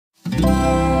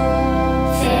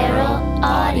Feral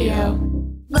Audio.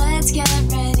 Let's get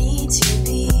ready to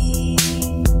be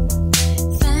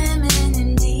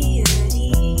feminine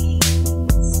deities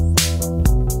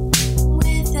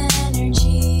with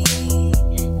energy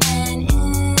and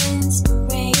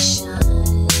inspiration.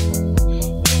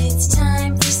 It's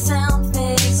time for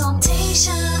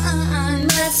self-exaltation.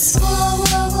 Let's glow,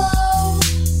 glow,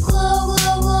 glow,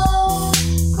 glow, glow,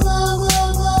 glow, glow,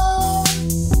 glow, glow.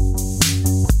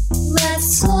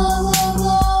 Let's glow,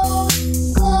 glow,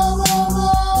 glow, glow, glow,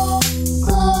 glow,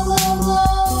 glow, glow,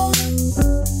 glow.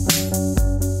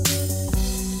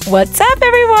 What's up,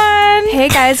 everyone? Hey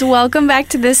guys, welcome back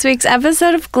to this week's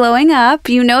episode of Glowing Up.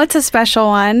 You know it's a special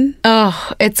one.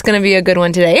 Oh, it's going to be a good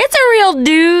one today. It's a real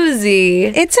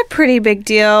doozy. It's a pretty big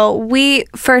deal. We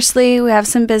have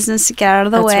some business to get out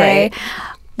of the That's way. right.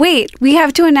 Wait, we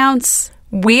have to announce.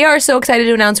 We are so excited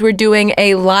to announce we're doing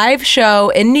a live show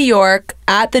in New York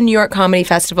at the New York Comedy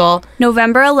Festival.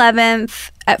 November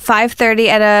 11th at 5:30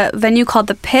 at a venue called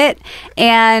The Pit,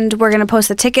 and we're going to post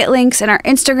the ticket links in our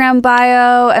Instagram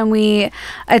bio, and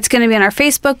it's going to be in our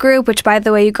Facebook group, which, by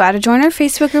the way, you got to join our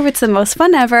Facebook group. It's the most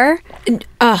fun ever.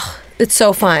 Oh, it's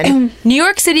so fun. New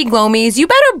York City Glomies, you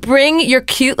better bring your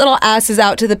cute little asses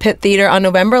out to the Pit Theater on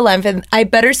November 11th. I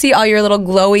better see all your little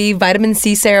glowy vitamin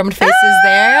C serum faces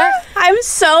there. I'm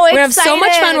so excited. We're going to have so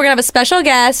much fun. We're going to have a special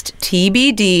guest,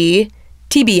 TBD,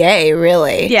 TBA,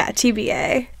 really. Yeah,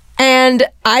 TBA. And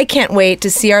I can't wait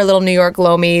to see our little New York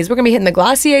Glomies. We're going to be hitting the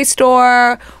Glossier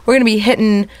store. We're going to be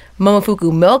hitting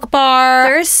Momofuku Milk Bar.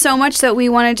 There's so much that we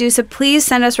want to do, so please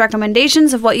send us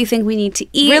recommendations of what you think we need to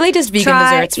eat. Really just vegan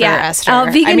desserts for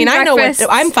Esther. Vegan I mean, I know breakfasts.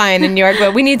 I'm fine in New York,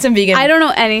 but we need some vegan. I don't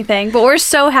know anything, but we're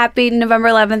so happy. November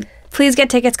 11th. Please get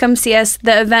tickets. Come see us.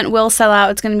 The event will sell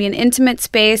out. It's going to be an intimate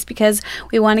space because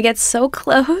we want to get so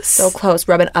close. So close,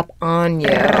 rubbing up on you.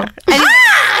 Jesus,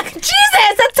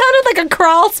 that sounded like a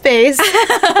crawl space.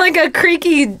 Like a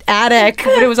creaky attic,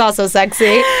 but it was also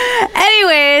sexy.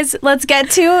 Anyways, let's get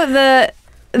to the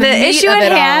issue of at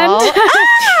it hand. all.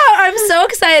 I'm so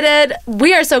excited.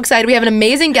 We are so excited. We have an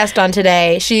amazing guest on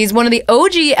today. She's one of the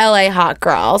OG LA hot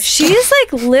girls. She's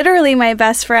like literally my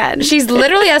best friend. She's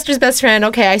literally Esther's best friend.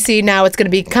 Okay, I see now it's going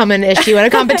to become an issue and a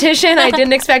competition. I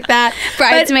didn't expect that.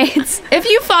 Bridesmaids. But if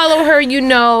you follow her, you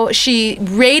know she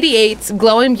radiates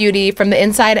glowing beauty from the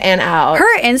inside and out.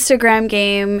 Her Instagram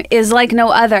game is like no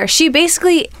other. She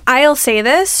basically, I'll say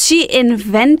this, she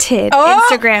invented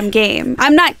Instagram game.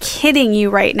 I'm not kidding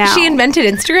you right now. She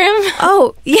invented Instagram?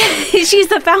 Oh, yeah. She's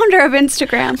the founder of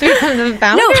Instagram. The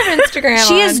founder of Instagram.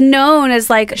 She is known as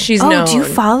like, known. Do you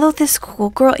follow this cool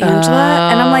girl, Angela?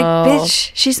 And I'm like,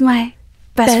 bitch, she's my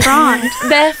best friend.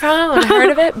 Best friend. Heard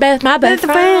of it? My best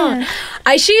friend.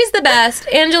 She's the best.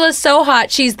 Angela's so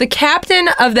hot. She's the captain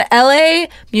of the LA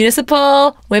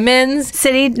Municipal Women's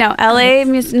LA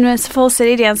Municipal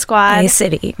City Dance Squad. LA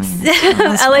City.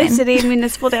 LA City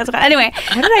Municipal Dance Squad. Anyway.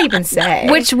 What did I even say?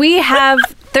 Which we have,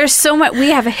 there's so much,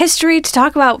 we have a history to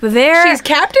talk about there. She's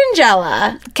Captain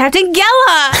Jella. Captain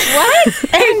Gella.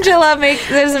 What? Angela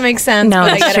doesn't make sense. No,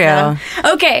 but I it's gotta true.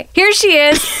 know. Okay, here she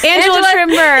is, Angela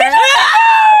Trimber.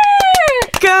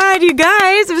 God, you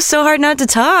guys, it was so hard not to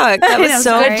talk. That was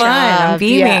so good fun. job. I'm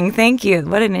beaming. Yeah. Thank you.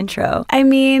 What an intro. I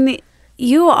mean,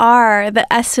 you are the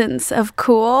essence of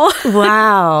cool.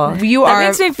 Wow. That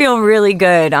makes me feel really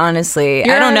good, honestly.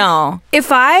 I don't know.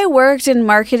 If I worked in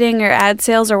marketing or ad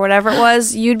sales or whatever it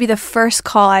was, you'd be the first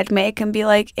call I'd make and be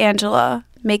like, Angela,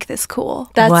 make this cool.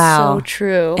 That's Wow. so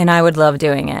true. And I would love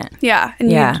doing it. Yeah.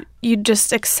 And you'd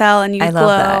just excel and you'd I glow.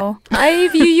 love I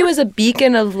view you as a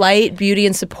beacon of light, beauty,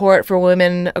 and support for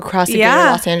women across the greater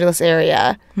Los Angeles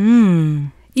area.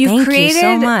 You've Thank created, you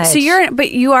so much. So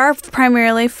you are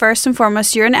primarily, first and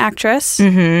foremost, you're an actress.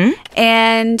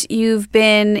 And you've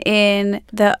been in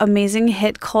the amazing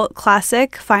hit cult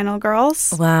classic, Final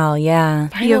Girls. Wow, yeah.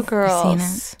 Final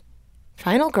Girls.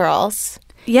 Final Girls.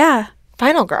 Yeah.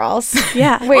 Final Girls.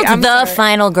 Yeah. Wait, Well, it's I'm the sorry.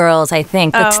 Final Girls, I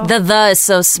think. Oh. The is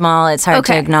so small, it's hard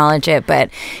to Okay. acknowledge it, but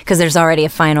because there's already a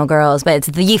Final Girls, but it's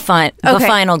the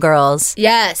Final Girls.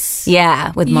 Yes.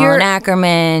 Yeah, with You're- Mullen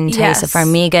Ackerman, Yes. Taissa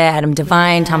Farmiga, Adam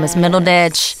Devine, Thomas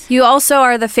Middleditch, You also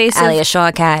are the face Alia of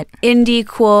Shawkat. indie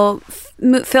cool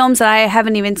films that I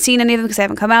haven't even seen any of them because they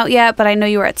haven't come out yet, but I know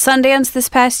you were at Sundance this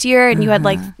past year and you had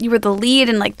you were the lead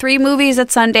in like 3 movies at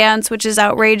Sundance, which is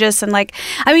outrageous. And like,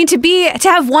 I mean, to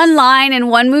have one line in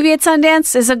one movie at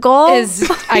Sundance is a goal. Is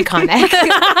iconic.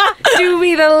 To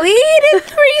be the lead in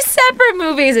 3 separate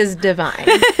movies is divine.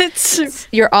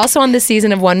 You're also on the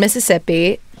season of One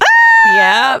Mississippi.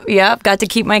 Yep. Got to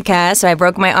keep my cast. So I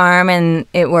broke my arm and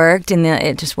it worked, and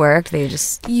it just worked. They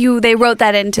wrote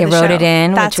that into the show. They wrote it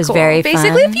in, That's which was cool. very fun.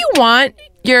 Basically, if you want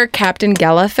your Captain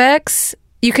Gela fix,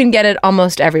 you can get it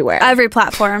almost everywhere. Every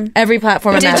platform. Every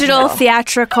platform. Digital, imaginable.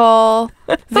 theatrical,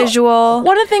 visual,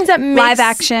 One of the things that makes live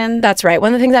action. That's right.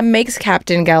 One of the things that makes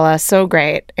Captain Gela so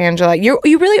great, Angela, you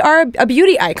really are a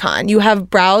beauty icon. You have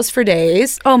brows for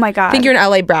days. Oh my God. I think you're an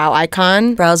LA brow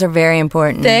icon. brows are very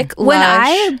important. Thick, When lush.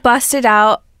 I busted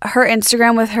out her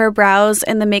Instagram with her brows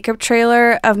in the makeup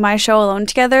trailer of my show Alone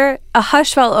Together, a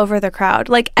hush fell over the crowd.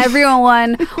 Like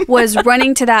everyone was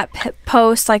running to that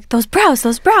post, like those brows.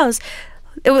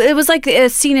 It was like a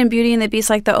scene in Beauty and the Beast,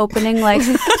 like the opening, like,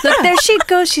 look, there she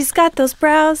goes, she's got those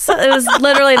brows. It was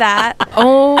literally that.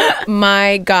 Oh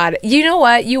my God. You know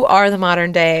what? You are the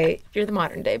modern day. You're the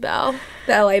modern day Belle.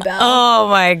 The LA Belle. Oh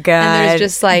my God. And there's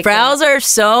just like brows are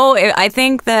so. I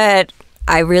think that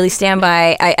I really stand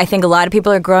by. I think a lot of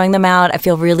people are growing them out. I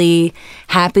feel really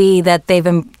happy that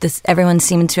everyone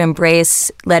seemed to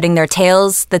embrace letting their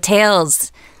tails. The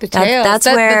tails. That's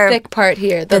where the thick part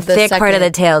here. The thick part of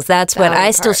the tails. That's what I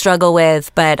still part. struggle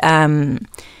with, but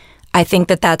I think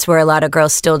that's where a lot of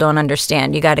girls still don't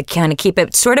understand. You got to kind of keep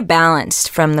it sort of balanced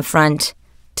from the front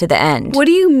to the end. What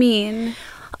do you mean?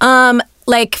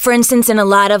 Like, for instance, in a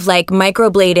lot of like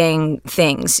microblading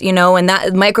things, and that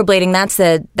microblading,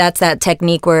 that's that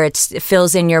technique where it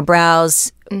fills in your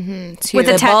brows With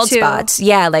the a bald tattoo. spots.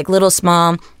 Yeah, like little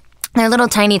small, they're little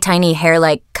tiny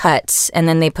hair-like cuts, and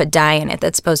then they put dye in it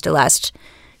that's supposed to last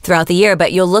throughout the year.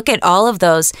 But you'll look at all of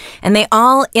those, and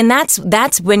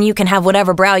that's when you can have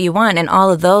whatever brow you want, and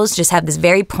all of those just have this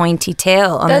very pointy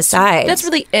tail on the sides. That's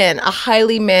really in. A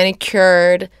highly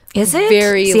manicured. Is it?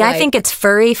 Very, See, I think it's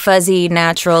furry, fuzzy,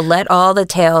 natural. Let all the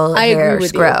tail I agree hairs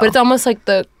with grow. you. But it's almost like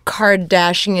the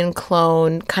Kardashian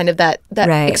clone, kind of that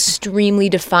Right. extremely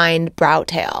defined brow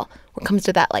tail. When it comes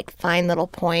to that like fine little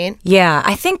point. Yeah,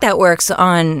 I think that works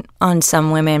on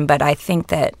some women, but I think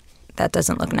that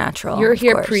doesn't look natural. You're of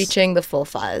here course. preaching the full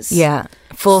fuzz. Yeah,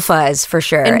 full fuzz for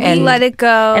sure. And let it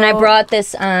go. And I brought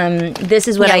this. This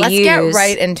is what Yeah, I let's use. get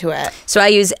right into it. So I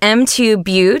use M2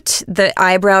 Butte, the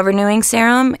eyebrow renewing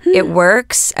serum. It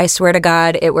works. I swear to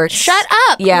God, it works. Shut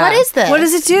up. Yeah. What is this? What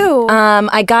does it do?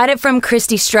 I got it from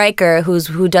Christy Stryker,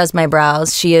 who does my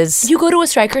brows. She is. You go to a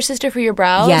Stryker sister for your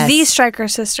brows? Yes. The Stryker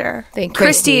sister. Thank you.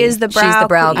 Christy is the brow. She's the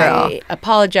brow queen. girl. I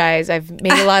apologize. I've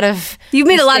made a lot of You've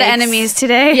made a lot of mistakes. enemies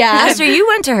today. Yeah. Esther, you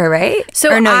went to her, right?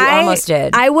 So or no, you I almost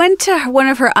did. I went to one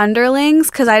of her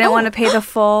underlings because I didn't want to pay the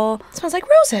full. It smells like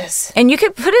roses. and you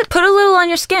could put a little on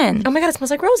your skin. Oh my God, it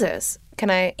smells like roses. Can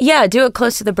I? Yeah, do it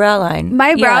close to the brow line. My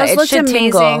Yeah, brows it looked should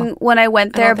amazing tingle. when I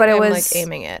went there, but it I'm was. like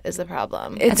aiming it is the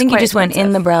problem. I think you just went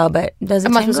in the brow, but does it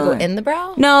Am I tingle? supposed to go in the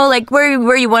brow? No, like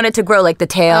where you want it to grow, like the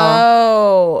tail.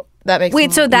 Oh, that makes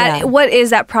Wait, so that Yeah. what is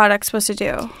that product supposed to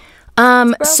do?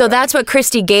 So that's what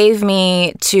Christy gave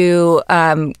me to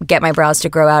get my brows to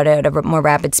grow out at a more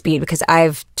rapid speed because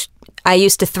I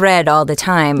used to thread all the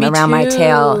time around my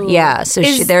tail. too. Yeah, so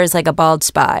there's like a bald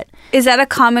spot. Is that a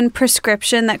common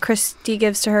prescription that Christy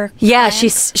gives to her? Yeah, she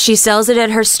sells it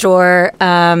at her store.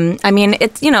 I mean,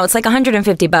 it's it's like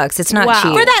 $150. It's not Wow.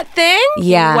 cheap. For that thing?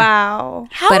 Yeah. Wow.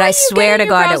 How But are I you swear getting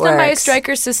to your God brows it done by a works.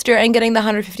 Stryker sister and getting the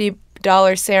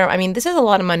 $150 serum? I mean, this is a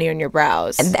lot of money on your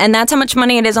brows. And that's how much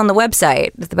money it is on the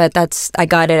website. But I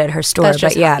got it at her store. That's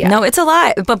just But yeah, yeah. no, it's a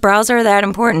lot. But brows are that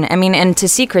important. I mean, and to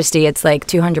see Christy, it's like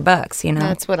 $200. You know.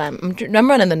 That's what I'm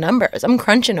running the numbers. I'm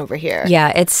crunching over here. Yeah,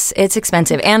 it's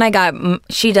expensive, and I got.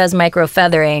 She does micro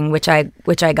feathering, which I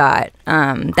got.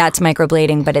 That's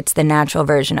microblading, but it's the natural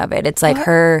version of it. It's like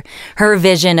her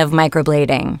vision of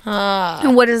microblading.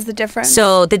 And what is the difference?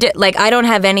 So I don't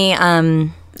have any.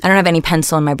 I don't have any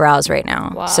pencil in my brows right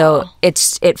now. Wow. So it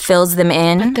fills them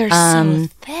in. They're so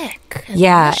thick. and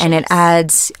Yeah, and it luscious.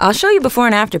 adds. I'll show you before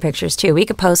and after pictures too. We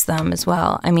could post them as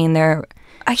well. I mean, they're.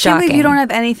 I can't shocking. believe you don't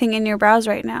have anything in your brows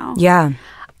right now. Yeah,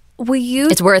 Will you?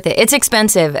 it's worth it. It's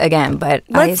expensive again, but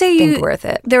Let's I say think worth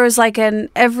it. There was like an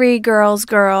every girl's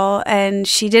girl, and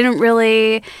she didn't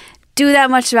really do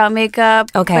that much about makeup.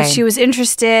 Okay. But she was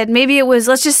interested. Maybe it was,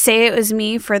 let's just say it was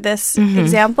me for this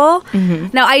example.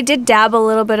 Now, I did dab a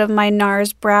little bit of my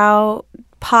NARS brow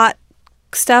pot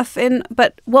stuff in,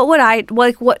 but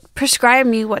what prescribe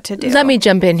me what to do? Let me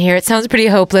jump in here. It sounds pretty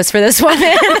hopeless for this woman.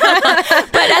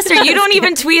 But Esther, you don't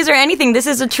even tweeze or anything. This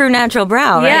is a true natural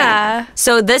brow, right? Yeah.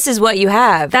 So this is what you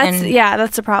have. That's, And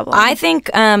that's a problem. I think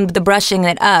the brushing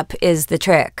it up is the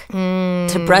trick.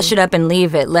 To brush it up and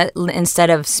leave it, instead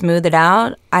of smooth it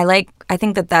out. I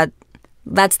think that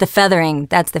That's the feathering.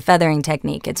 That's the feathering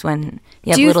technique. It's when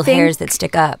you have Do you little think- hairs that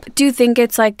stick up. Do you think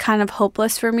it's like kind of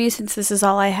hopeless for me since this is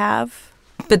all I have?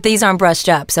 But these aren't brushed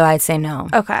up, so I'd say no.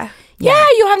 Okay. Yeah,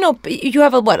 you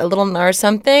have a little nut or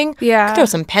something. Yeah. You could throw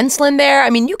some pencil in there.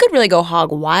 I mean, you could really go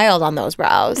hog wild on those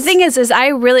brows. The thing is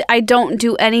I don't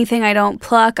do anything. I don't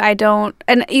pluck. I don't.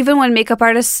 And even when makeup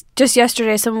artists, just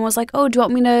yesterday, someone was like, "Oh, do you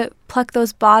want me to pluck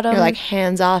those bottoms?" You're like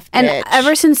hands off, and bitch.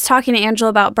 ever since talking to Angela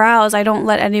about brows, I don't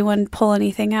let anyone pull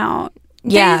anything out.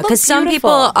 Yeah, look because some beautiful.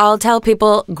 people, I'll tell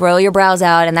people, grow your brows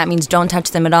out, and that means don't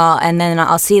touch them at all. And then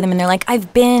I'll see them, and they're like,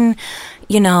 I've been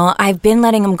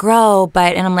letting them grow,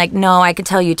 and I'm like, no, I could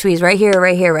tell you tweeze right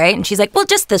here, right? And she's like, well,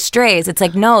 just the strays. It's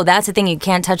like, no, that's the thing, you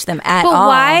can't touch them at But all.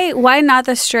 why not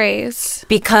the strays?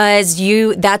 Because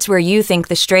that's where you think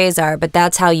the strays are, but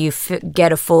that's how you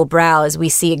get a full brow, is we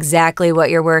see exactly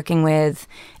what you're working with.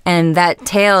 And that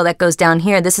tail that goes down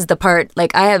here, this is the part,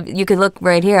 like you could look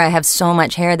right here, I have so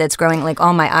much hair that's growing like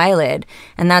on my eyelid.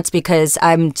 And that's because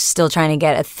I'm still trying to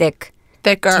get a thicker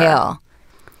tail.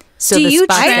 So Do the you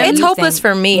spots trim? that It's you hopeless think-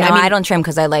 for me. No, I mean- I don't trim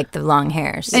because I like the long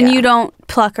hairs. And you don't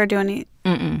pluck or do any.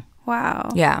 Wow.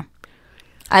 Yeah.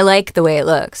 I like the way it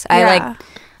looks. Yeah.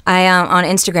 I on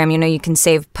Instagram, you can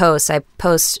save posts. I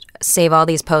save all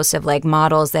these posts of like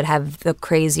models that have the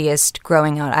craziest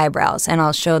growing out eyebrows, and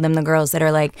I'll show them the girls that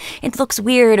are like, it looks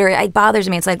weird or it bothers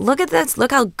me. It's like, look at this, look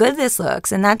how good this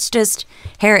looks, and that's just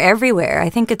hair everywhere.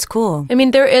 I think it's cool. I mean,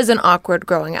 there is an awkward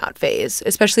growing out phase,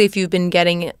 especially if you've been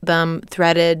getting them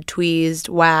threaded, tweezed,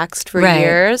 waxed for Right.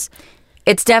 years.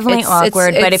 It's definitely It's-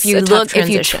 awkward, but it's if you a tough look, if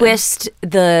you transition. twist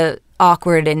the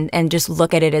awkward and just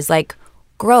look at it as like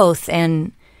growth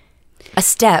and a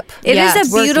step. It Yeah, is it's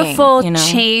a working, beautiful you know?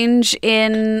 change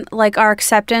in like our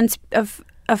acceptance of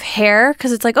hair,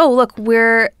 because it's like, oh, look,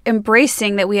 we're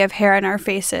embracing that we have hair on our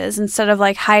faces instead of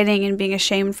like hiding and being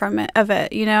ashamed of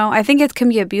it. I think it can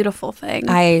be a beautiful thing.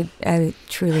 I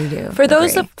truly do. For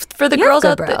those, agree. for the You have girls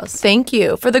good out there, brows. thank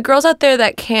you. For the girls out there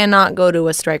that cannot go to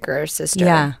a striker sister,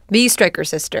 Yeah. the striker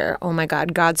sister. Oh my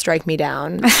God, God strike me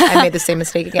down! I made the same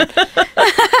mistake again.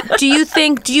 Do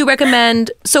you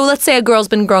recommend? So let's say a girl's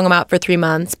been growing them out for 3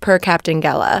 months per Captain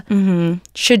Gella. Mm-hmm.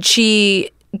 Should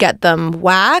she get them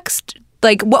waxed?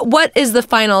 Like, what is the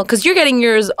final? Because you're getting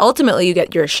yours. Ultimately, you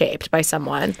get yours shaped by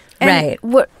someone. And right.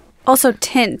 What also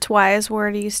tint wise?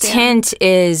 Where do you stand? Tint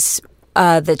is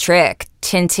the trick.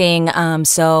 Tinting.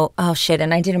 So, oh shit,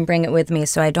 and I didn't bring it with me,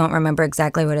 so I don't remember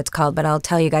exactly what it's called. But I'll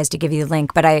tell you guys to give you the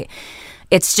link. But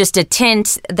it's just a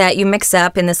tint that you mix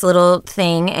up in this little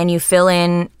thing, and you fill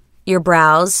in your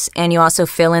brows, and you also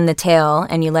fill in the tail,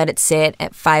 and you let it sit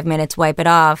at 5 minutes. Wipe it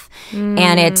off,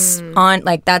 and it's on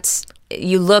like that's.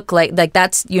 You look like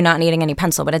that's you not needing any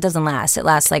pencil, but it doesn't last. It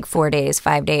lasts like 4 days,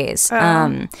 5 days.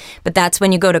 But that's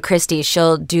when you go to Christy.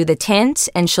 She'll do the tint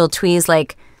and she'll tweeze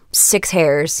like 6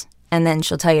 hairs, and then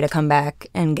she'll tell you to come back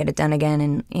and get it done again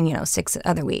in 6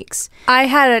 other weeks. I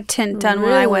had a tint done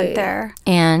when I went Really? there,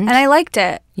 And and I liked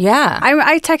it. yeah,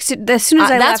 I texted as soon as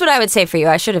I that's left. what I would say for you.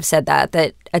 I should have said that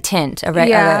a tint,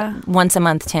 Yeah. a once a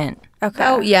month tint. Okay.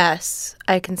 Oh yes,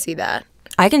 I can see that.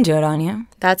 I can do it on you.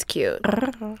 That's cute.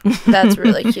 That's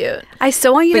really cute. I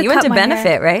still want you But to you went cut to my Benefit,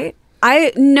 hair. right?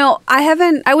 I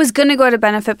haven't. I was gonna go to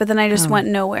Benefit, but then I just went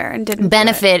nowhere and didn't. do it.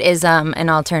 Benefit is an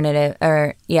alternative,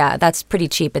 or yeah, that's pretty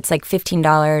cheap. It's like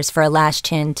 $15 for a lash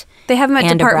tint. They have them at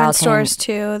and a brow department tint. stores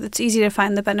too. It's easy to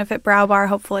find the Benefit Brow Bar.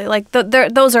 Hopefully, like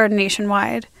those are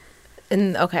nationwide.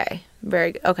 And okay,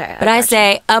 very okay. But I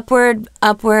say upward,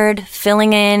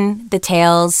 filling in the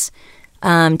tails,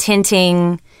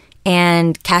 tinting,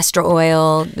 and castor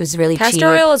oil is really cheap. castor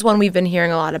oil is one we've been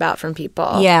hearing a lot about from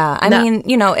people. Yeah, I No. mean,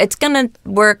 it's gonna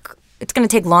work. It's gonna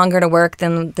take longer to work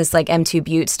than this like M2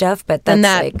 Butte stuff, but that's And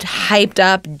that like hyped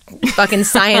up fucking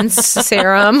science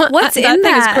serum. What's in that? Thing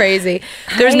that? is crazy.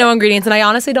 There's no ingredients, and I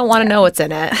honestly don't want to know what's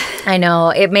in it. I know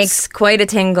it makes quite a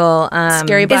tingle.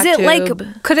 Scary black Is it tube.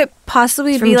 like? Could it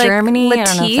possibly from be like Germany. I don't know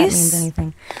if that means Latisse?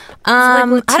 anything.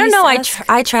 like I don't know. Latisse-esque?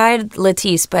 I tried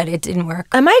Latisse, but it didn't work.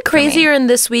 Am I crazier in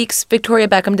this week's Victoria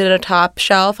Beckham did a top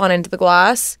shelf on Into the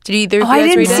Gloss? Did either of Oh, you I guys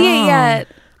didn't read see it? it yet.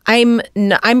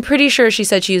 I'm pretty sure she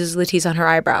said she uses Latisse on her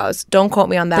eyebrows. Don't quote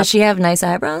me on Does that. she have nice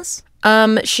eyebrows? I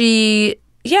mean,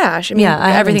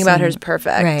 I everything haven't about seen her is it.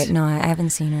 perfect. Right? No, I haven't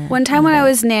seen it. One time when I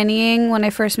was nannying, when I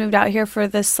first moved out here for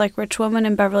this like rich woman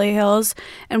in Beverly Hills,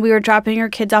 and we were dropping her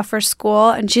kids off for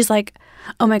school, and she's like,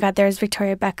 "Oh my God, there's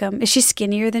Victoria Beckham. Is she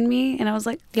skinnier than me?" And I was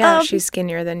like, Yeah, she's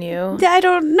skinnier than you. I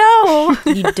don't know."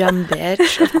 You dumb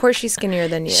bitch. Of course she's skinnier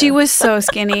than you. She was so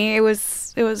skinny. It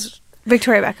was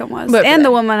Victoria Beckham was, But- and the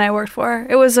woman I worked for.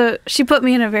 She put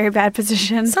me in a very bad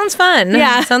position. Sounds fun.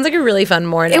 Yeah. Sounds like a really fun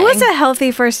morning. It was a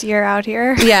healthy first year out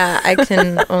here. Yeah, I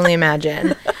can only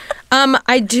imagine.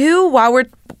 I do, while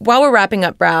we're wrapping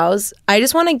up brows, I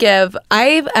just want to give,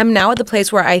 I am now at the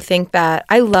place where I think that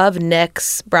I love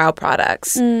NYX brow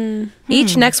products.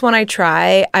 Each NYX one I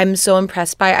try, I'm so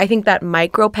impressed by. I think that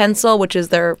micro pencil, which is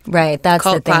their Right, that's the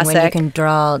cult thing when you classic. can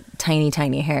draw tiny,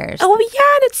 tiny hairs. Oh yeah,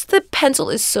 and the pencil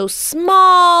is so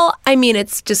small. I mean,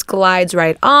 it's just glides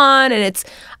right on, and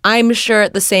I'm sure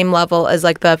at the same level as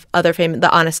like the other famous,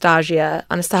 the Anastasia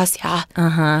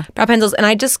brow pencils. And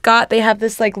they have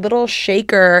this like little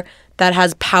shaker that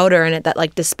has powder in it that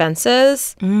like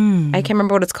dispenses. I can't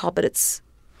remember what it's called, but it's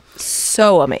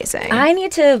so amazing. I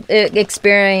need to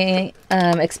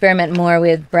experiment more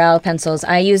with brow pencils.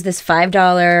 I use this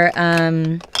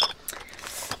 $5.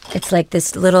 It's like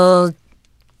this little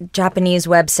Japanese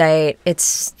website.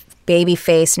 It's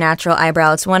Babyface Natural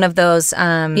Eyebrow. It's one of those.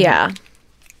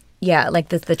 Yeah, like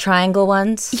the triangle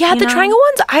ones. yeah. you The know? triangle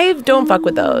ones, I don't fuck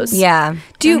with those. Yeah.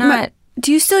 Do you They're not-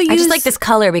 do you still use? I just like this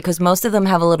color because most of them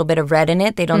have a little bit of red in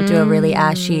it. They don't do a really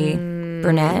ashy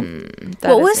brunette.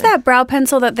 What was that brow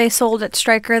pencil that they sold at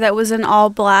Stryker that was in all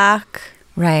black?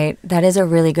 Right. That is a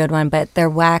really good one, but their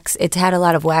wax, it's had a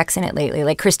lot of wax in it lately.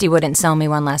 Like Christy wouldn't sell me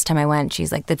one last time I went.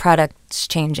 She's like, the product's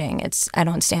changing. I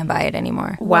don't stand by it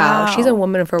anymore. Wow, she's a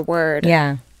woman of her word.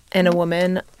 Yeah. And a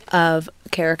woman of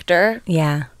character.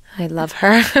 Yeah. I love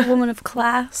her. Woman of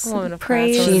class. Woman of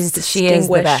praise. class. She is the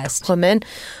Distinguished best. woman.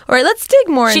 All right, let's dig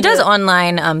more. She into does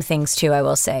online things too, I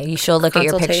will say. She'll look at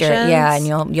your picture. Yeah, and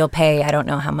you'll pay, I don't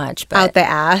know how much, but out the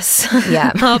ass.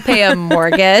 Yeah. I'll pay a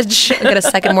mortgage. I'll get a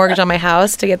second mortgage on my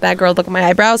house to get that girl to look at my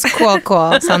eyebrows.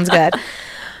 Cool. Sounds good.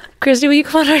 Christy, will you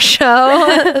come on our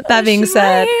show? That being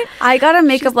said, I got a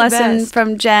makeup the lesson best.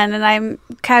 from Jen, and I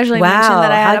casually Wow, mentioned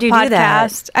that I had how'd a you do that?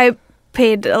 podcast. I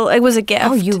paid. It was a gift.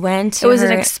 Oh, you went to It was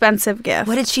an her- expensive gift.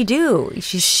 what did she do?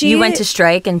 You went to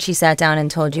Strike and she sat down and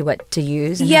told you what to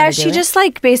use? And how Yeah, to do she it? just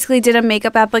like basically did a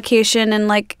makeup application, and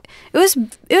like it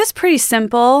was pretty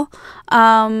simple.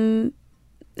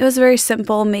 It was a very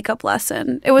simple makeup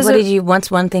lesson. It was.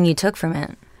 What's one thing you took from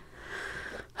it?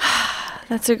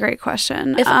 That's a great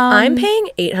question. if I'm paying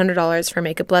 $800 for a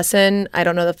makeup lesson, I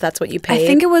don't know if that's what you paid. I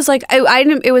think it was like I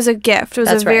didn't. It was a gift. It was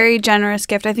That's a right. very generous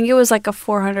gift. I think it was like a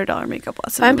 $400 makeup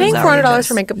lesson. if I'm It paying was $400 outrageous.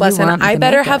 for a makeup You lesson, want I the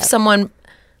better have makeup. someone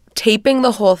taping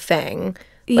the whole thing.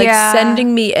 Like Yeah.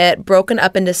 sending me it broken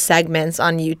up into segments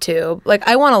on YouTube. Like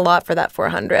I want a lot for that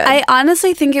 $400. I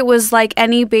honestly think it was like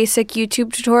any basic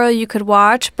YouTube tutorial you could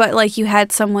watch, but like you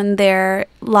had someone there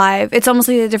live. It's almost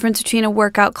like the difference between a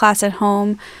workout class at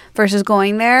home versus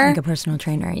going there. Like a personal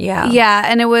trainer. Yeah. Yeah,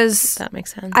 and it was. that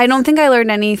makes sense. I don't think I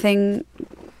learned anything.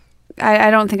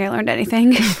 I don't think I learned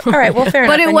anything. All right, well, fair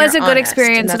enough. But it then was a you're good honest,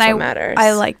 experience, and and that's what matters.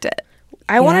 I liked it.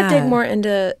 I want to Yeah. dig more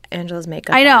into Angela's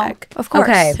makeup. I know, bag. of course.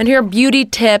 Okay. And hear beauty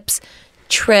tips,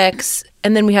 tricks,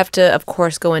 and then we have to, of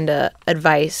course, go into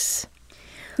advice.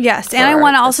 Yes, and For I our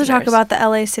want to also talk listeners. about the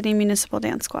LA City Municipal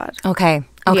Dance Squad. Okay.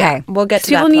 Yeah, we'll get to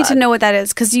People that need to plug. know what that is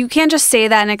because you can't just say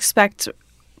that and expect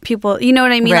people. You know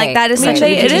what I mean? Right. Like that is I mean, such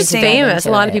they- a It You is need to get famous. A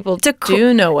into lot of it. people It's a cool-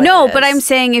 do know what No, it but is. I'm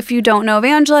saying if you don't know of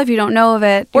Angela, if you don't know of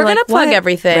it, We're you're gonna like, plug what?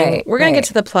 everything. Right, We're gonna right. get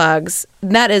to the plugs.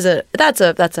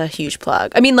 That's a huge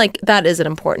plug. I mean, like that is an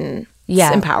important. Yeah.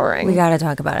 It's empowering. We got to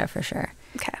talk about it for sure.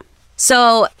 Okay.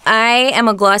 So I am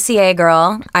a Glossier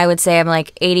girl. I would say I'm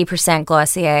like 80%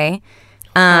 Glossier.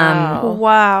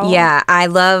 Wow. Yeah, I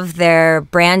love their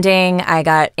branding. I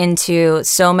got into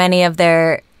so many of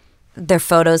their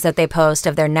photos that they post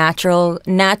of their natural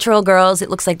girls. It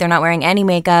looks like they're not wearing any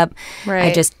makeup. Right.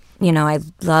 I just, I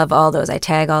love all those. I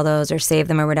tag all those or save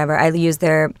them or whatever. I use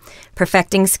their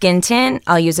Perfecting Skin Tint.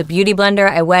 I'll use a beauty blender.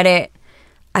 I wet it.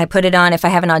 I put it on. If I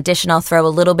have an audition, I'll throw a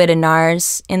little bit of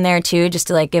NARS in there too, just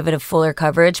to like give it a fuller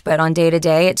coverage. But on day to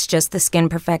day, it's just the Skin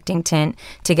Perfecting Tint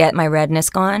to get my redness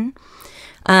gone.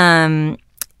 And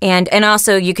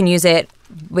also you can use it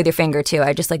with your finger too.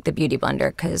 I just like the beauty blender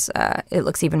because it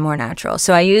looks even more natural.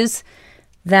 So I use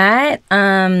that.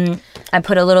 I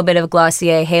put a little bit of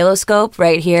Glossier Halo Scope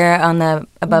right here on the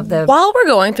above the. While we're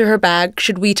going through her bag,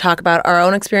 should we talk about our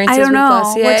own experiences I don't with know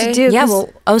Glossier? what to do. Yeah. 'cause- Well.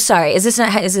 Oh, sorry. Is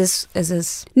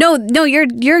this? No, you're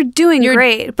doing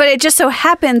great. But it just so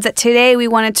happens that today we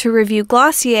wanted to review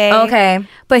Glossier. Okay.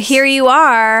 But here you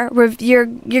are. You're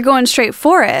going straight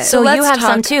for it. So let's you have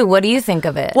some talk- too. What do you think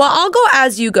of it? Well, I'll go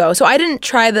as you go. So I didn't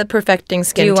try the Perfecting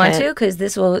Skin do you want Tint. to? Because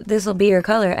this will be your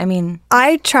color. I mean,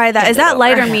 I try that. Is that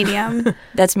light or medium?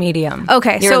 that's medium.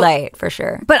 Okay, You're so- light for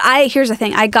sure. But here's the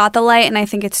thing. I got the light and I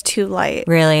think it's too light.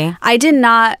 Really?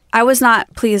 I was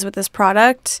not pleased with this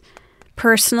product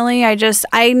personally.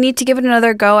 I need to give it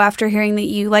another go after hearing that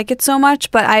you like it so much.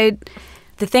 But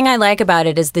The thing I like about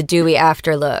it is the dewy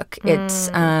after look.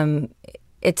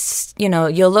 It's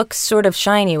you'll look sort of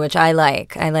shiny, which I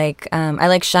like. I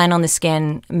like shine on the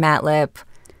skin, matte lip.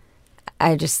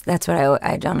 That's what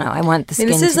I don't know. I want the skin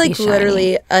to be shiny. This is like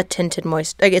literally a tinted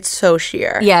moist. Like it's so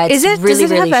sheer. Yeah, it's really, does it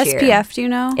really have sheer. SPF? Do you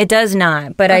know? It does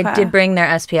not, but I Okay. did bring their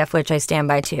SPF, which I stand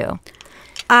by too.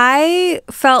 I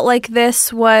felt like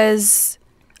this was,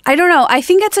 I don't know. I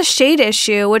think it's a shade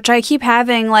issue, which I keep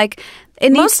having. Like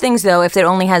it Most needs things, though, if it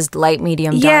only has light,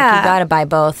 medium, dark, Yeah. you gotta buy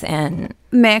both. And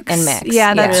mix.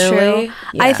 Yeah, that's Yeah. true. Really?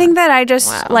 I Yeah. think that I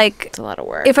just like It's a lot of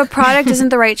work. if a product isn't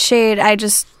the right shade,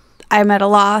 I'm at a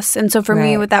loss. And so for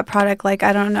me Right. with that product, like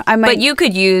I don't know. I might. but you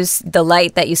could use the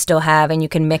light that you still have, and you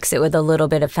can mix it with a little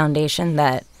bit of foundation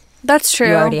that That's true.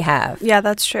 you already have. Yeah,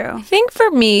 that's true. I think for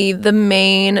me, the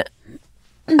main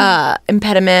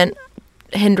impediment,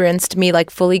 hindrance to me like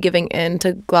fully giving in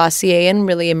to Glossier and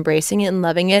really embracing it and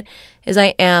loving it is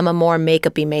I am a more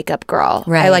makeup-y makeup girl.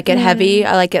 Right. I like it heavy.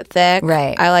 I like it thick.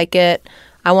 Right. I like it.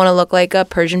 I want to look like a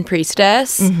Persian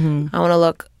priestess. I want to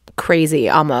look crazy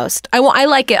almost. I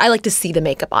like it. I like to see the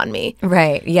makeup on me.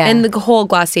 Right, yeah. And the whole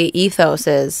Glossier ethos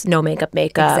is no makeup.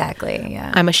 exactly,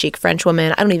 yeah. I'm a chic French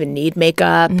woman. I don't even need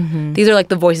makeup. These are like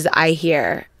the voices I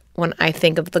hear when I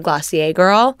think of the Glossier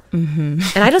girl. And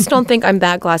I just don't think I'm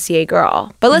that Glossier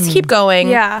girl. But let's keep going.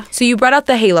 Yeah. So you brought out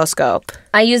the Halo Scope.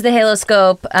 I use the Halo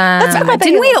Scope.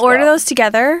 Didn't we order those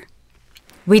together?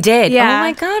 We did. Yeah. Oh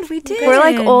my God, we did. We're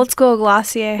like old school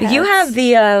Glossier. You heads.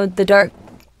 have the dark.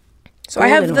 So I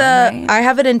have golden the one, right? I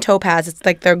have it in topaz. It's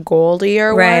like their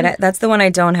goldier Right, one. that's the one I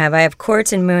don't have. I have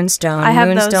quartz and moonstone. I have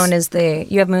Moonstone those.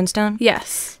 is you have moonstone?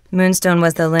 Yes. Moonstone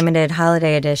was the limited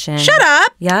holiday edition. Shut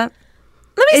up. Yep.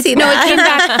 Let me see No, that. it came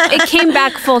back. It came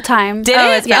back full time. Did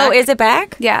Oh, it? it's back. Oh, is it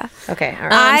back? Yeah. Okay. All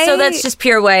right. So that's just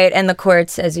pure white, and the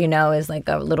quartz, as you know, is like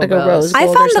a little Like a rose. I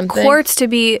Gold or found the something? quartz to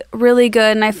be really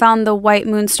good, and I found the white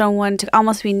moonstone one to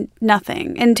almost be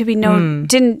nothing, and to be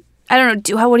didn't. I don't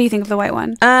know. What do you think of the white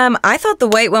one? I thought the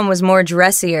white one was more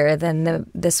dressier than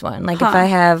this one. Like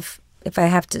if I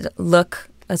have to look,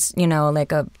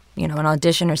 like an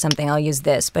audition or something, I'll use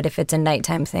this. But if it's a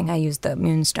nighttime thing, I use the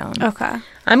moonstone. Okay.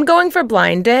 I'm going for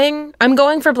blinding. And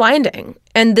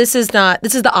this is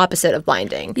the opposite of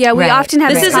blinding. Yeah, we Right. often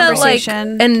have This this is a like,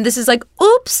 conversation. and this is like,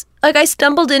 oops, like I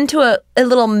stumbled into a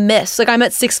little mist. Like I'm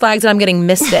at Six Flags and I'm getting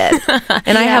misted,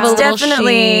 and I have a little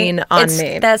sheen on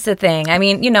me. That's the thing. I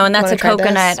mean, and that's Wanna a try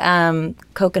this?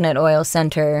 coconut oil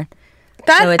center.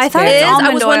 That So it's I thought very- it was is. almond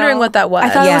I was oil. wondering what that was. I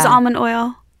thought it was Yeah. almond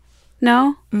oil.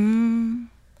 No.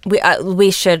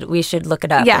 We should look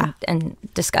it up Yeah. and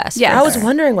discuss. Yeah. I was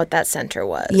wondering what that center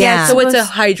was. Yeah. So it's a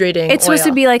supposed- hydrating. It's supposed to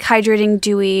oil. be like hydrating,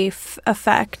 dewy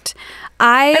effect.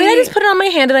 I mean, I just put it on my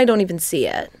hand and I don't even see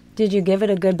it. Did you give it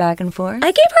a good back and forth?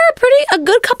 I gave her a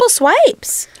good couple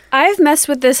swipes. I've messed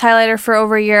with this highlighter for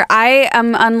over a year. I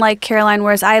am unlike Caroline,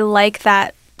 whereas I like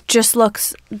that just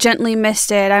looks gently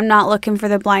misted. I'm not looking for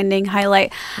the blinding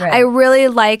highlight. Right. I really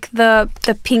like the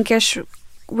pinkish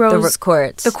rose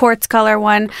quartz. the quartz color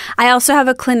one. I also have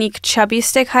a Clinique Chubby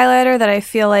Stick highlighter that I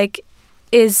feel like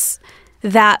is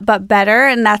that but better,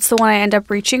 and that's the one I end up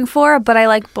reaching for, but I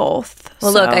like both.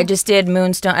 Well, So- look, I just did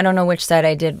moonstone. I don't know which side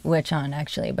I did which on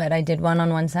actually, but I did one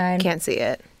on one side. Can't see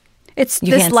it. it's you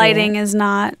this can't see lighting it. is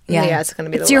not. Yeah. It's gonna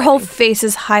be. It's the your whole lighting. face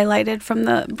is highlighted from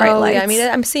the bright lights. Yeah, I mean,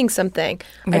 I'm seeing something.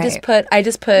 I just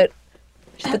Right.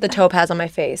 put the topaz on my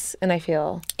face, and I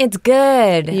feel It's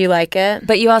good. you like it.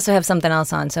 But you also have something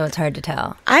else on, so it's hard to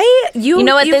tell. You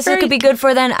know what you're this could be good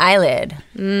for then? Eyelid.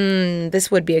 This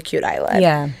would be a cute eyelid.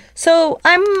 Yeah. So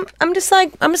I'm just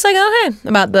like okay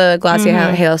about the Glossier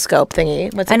Halo Scope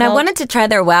thingy. What's it And called? I wanted to try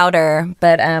their Wowder,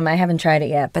 but I haven't tried it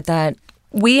yet. But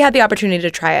We had the opportunity to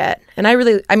try it, and I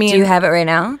mean, do you have it right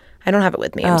now? I don't have it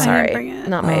with me. I'm I didn't sorry, bring it.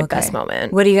 not my Oh, okay. best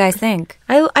moment. What do you guys think?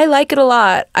 I like it a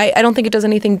lot. I don't think it does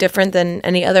anything different than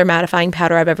any other mattifying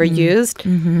powder I've ever used.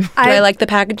 Do I like the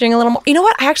packaging a little more? You know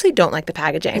what? I actually don't like the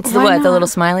packaging. The what? The little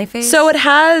smiley face? So it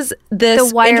has this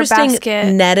The wire interesting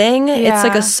basket. netting. It's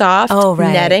like Yeah. a soft Oh,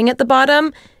 right. netting at the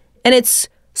bottom. And it's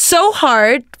so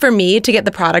hard for me to get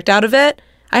the product out of it.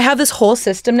 I have this whole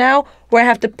system now where I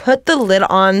have to put the lid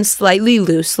on slightly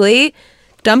loosely,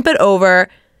 dump it over,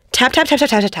 tap, tap, tap, tap,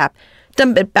 tap, tap, tap,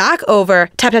 dump it back over,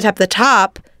 tap, tap, tap the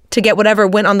top, to get whatever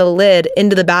went on the lid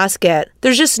into the basket.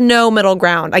 There's just no middle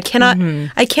ground. I cannot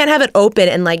I can't have it open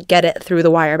and like get it through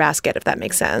the wire basket, if that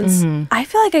makes sense. I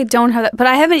feel like I don't have that, but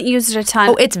I haven't used it a ton.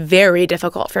 Oh, it's very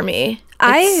difficult for me.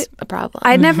 It's a problem.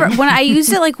 I never, when I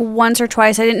used it like once or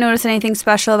twice, I didn't notice anything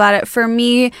special about it. For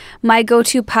me, my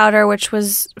go-to powder, which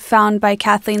was found by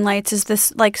Kathleen Lights, is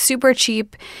this like super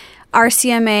cheap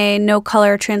RCMA no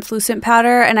color translucent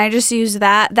powder, and I just use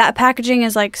that. That packaging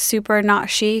is like super not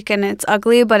chic and it's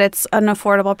ugly, but it's an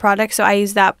affordable product, so I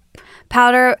use that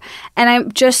powder. And I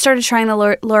just started trying the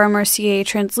Laura Mercier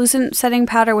translucent setting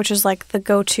powder, which is like the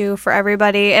go-to for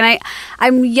everybody. And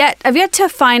I've yet to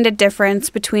find a difference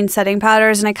between setting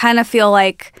powders, and I kind of feel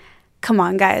like, come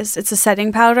on guys, it's a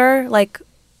setting powder, like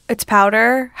it's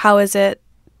powder. How is it?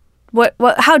 What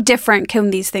how different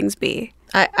can these things be?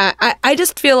 I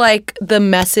just feel like the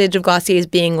message of Glossier is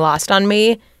being lost on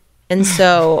me, and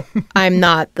so I'm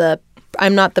not the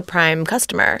prime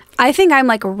customer. I think I'm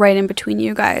like right in between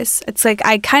you guys. It's like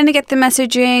I kind of get the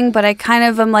messaging, but I kind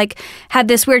of am like had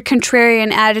this weird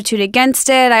contrarian attitude against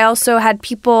it. I also had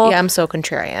people. Yeah, I'm so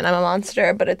contrarian. I'm a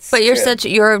monster, but it's. But you're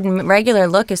true. your regular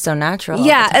look is so natural. all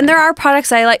Yeah, the and time. there are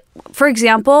products I like. For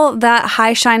example, that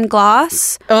High Shine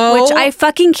Gloss, Oh. which I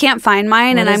fucking can't find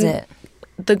mine, What and is I'm it?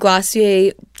 the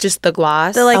Glossier, just the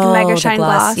gloss. the like Mega the Shine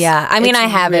Gloss. Yeah, I mean, It's I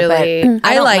have really- it, but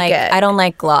I don't like it. I don't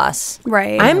like gloss.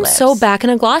 Right. I'm so back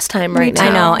in a gloss time right now.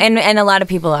 I know, and a lot of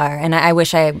people are, and I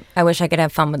wish I could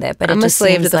have fun with it, but I'm it a just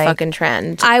slave to seems the like fucking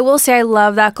trend. I will say I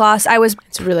love that gloss. I was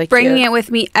It's really bringing cute. it with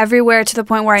me everywhere to the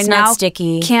point where It's I not now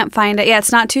sticky. can't find it. Yeah,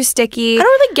 it's not too sticky. I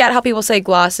don't really get how people say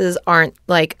glosses aren't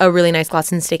like a really nice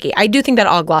gloss and sticky. I do think that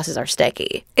all glosses are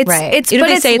sticky. It's Right. it's Even if but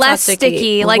they it's say it's not less sticky.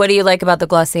 sticky. Like what do you like about the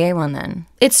Glossier one then?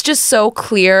 It's just so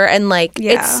clear and like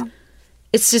Yeah.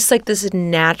 it's just like this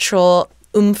natural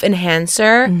oomph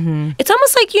enhancer. Mm-hmm. It's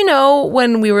almost like, you know,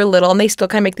 when we were little, and they still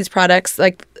kind of make these products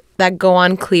like that go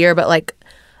on clear but like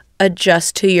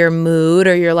adjust to your mood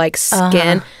or your like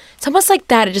skin. It's almost like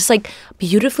that. It just like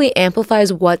beautifully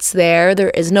amplifies what's there. There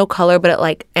is no color, but it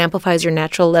like amplifies your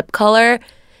natural lip color.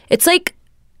 It's like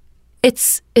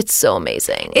it's so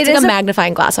amazing. It's It like is a a-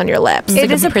 magnifying glass on your lips. It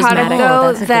is a product prismatic. though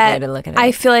that's a good that way to look at it.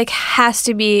 I feel like has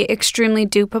to be extremely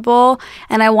dupable,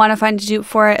 and I want to find a dupe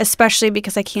for it, especially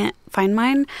because I can't find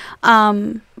mine.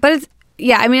 But it's,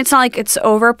 yeah, I mean, it's not like it's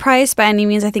overpriced by any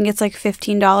means. I think it's like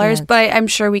 $15, but I'm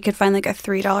sure we could find like a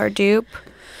 $3 dupe.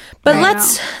 But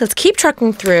let's keep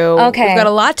trucking through. Okay. We've got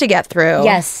a lot to get through.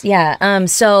 Yes, yeah.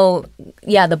 So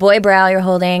yeah, the boy brow you're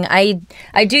holding. I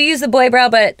do use the boy brow,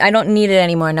 but I don't need it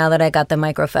anymore now that I got the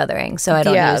micro feathering, so I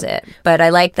don't Yeah. use it. But I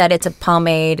like that it's a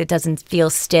pomade. It doesn't feel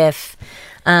stiff.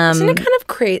 Isn't it kind of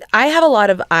crazy? I have a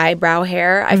lot of eyebrow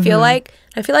hair. I feel like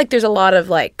there's a lot of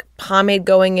like pomade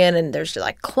going in, and there's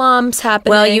like clumps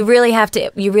happening. Well, you really got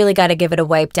to give it a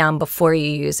wipe down before you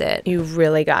use it. You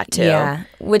really got to. Yeah,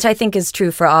 which I think is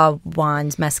true for all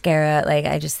wands, mascara. Like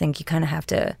I just think you kind of have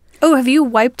to. Oh, have you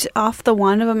wiped off the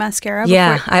wand of a mascara?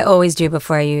 Yeah, before? I always do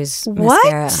before I use What?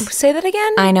 mascara. Say that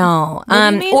again. I know. do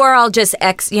you mean? Or I'll just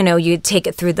you take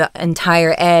it through the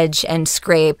entire edge and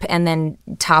scrape and then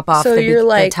top off So the you're the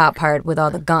like- top part with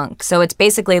all the gunk. So it's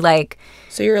basically like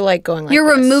So you're like going like You're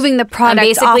this. removing the I'm product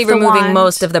basically off the removing wand.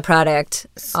 most of the product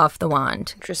off the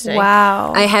wand. Interesting.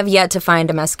 Wow. I have yet to find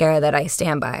a mascara that I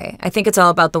stand by. I think it's all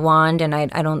about the wand, and I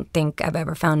don't think I've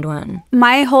ever found one.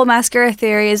 My whole mascara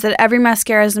theory is that every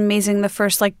mascara is amazing the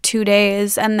first like 2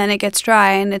 days, and then it gets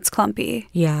dry and it's clumpy.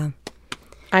 Yeah.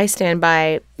 I stand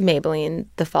by Maybelline,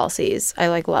 the falsies. I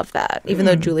like love that, even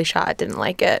though Julie Schott didn't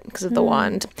like it because of the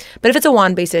wand. But if it's a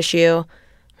wand-based issue,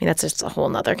 I mean, that's just a whole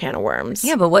nother can of worms.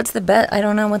 Yeah, but what's the best? I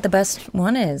don't know what the best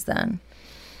one is then.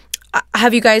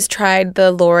 Have you guys tried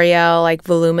the L'Oreal like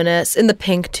voluminous in the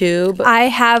pink tube? It's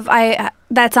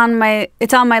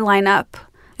on my lineup.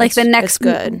 Like the next it's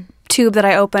good. tube that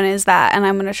I open is that, and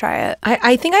I'm gonna try it.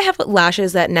 I think I have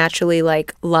lashes that naturally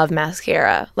like love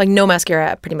mascara. Like no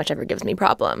mascara pretty much ever gives me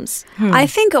problems. I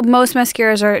think most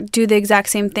mascaras do the exact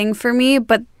same thing for me,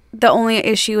 but the only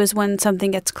issue is when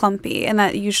something gets clumpy, and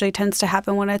that usually tends to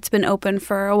happen when it's been open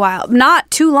for a while.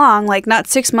 Not too long, like not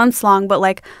 6 months long, but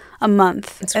like a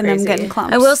month, and crazy. I'm getting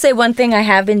clumps. I will say one thing I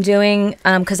have been doing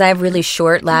because I have really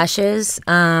short lashes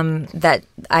that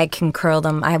I can curl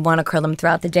them. I want to curl them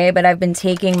throughout the day, but I've been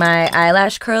taking my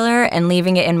eyelash curler and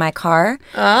leaving it in my car.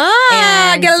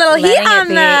 And get a little heat letting it on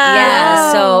be- that.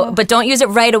 Yeah. So, but don't use it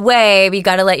right away. You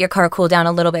got to let your car cool down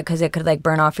a little bit because it could like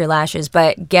burn off your lashes.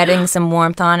 But getting some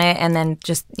warmth on it, and then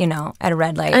just at a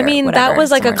red light. I or mean, whatever, that was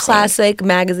like a somewhere safe. classic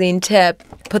magazine tip.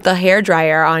 Put the hair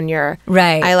dryer on your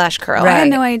Right. eyelash curl. Right. I had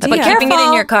no idea. But keeping it in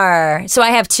Careful. your car. So I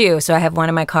have two. So I have one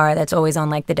in my car that's always on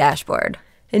like the dashboard.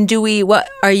 And do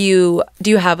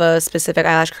you have a specific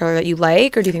eyelash curler that you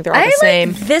like, or do you think they're all the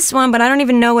same? Like this one, but I don't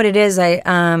even know what it is.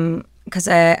 Because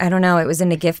I don't know. It was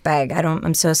in a gift bag.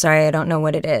 I'm so sorry. I don't know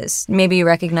what it is. Maybe you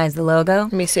recognize the logo.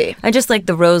 Let me see. I just like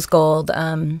the rose gold.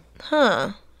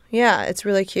 Huh. Yeah, it's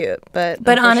really cute. But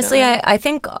honestly, I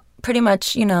think pretty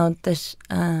much, the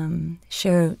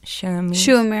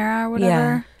Shuamira or whatever.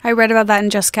 Yeah. I read about that in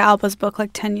Jessica Alba's book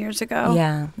like 10 years ago.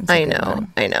 Yeah. I know.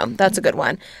 That's a good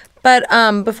one. But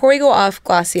before we go off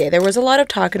Glossier, there was a lot of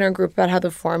talk in our group about how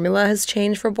the formula has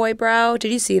changed for Boy Brow.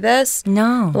 Did you see this?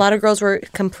 No. A lot of girls were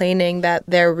complaining that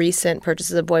their recent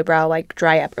purchases of Boy Brow like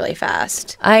dry up really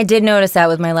fast. I did notice that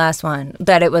with my last one,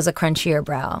 that it was a crunchier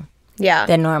brow Yeah.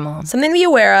 than normal. Something to be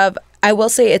aware of. I will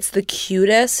say it's the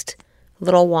cutest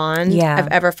little wand Yeah. I've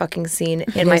ever fucking seen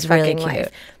in my is really fucking cute. life.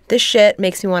 This shit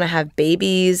makes me want to have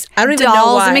babies. I don't even know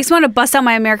Dolls. why. It makes me want to bust out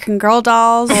my American Girl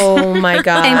dolls Oh my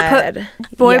god! and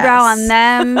put Boy Brow on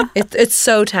them. It's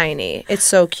so tiny. It's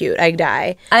so cute. I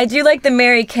die. I do like the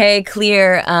Mary Kay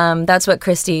Clear. That's what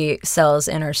Christy sells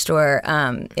in her store.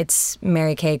 It's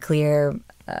Mary Kay Clear,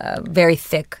 very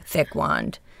thick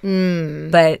wand.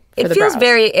 But it the feels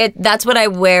brows. that's what I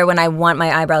wear when I want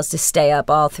my eyebrows to stay up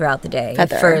all throughout the day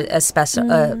Heather. for a special,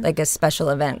 like a special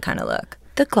event kind of look.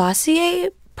 The Glossier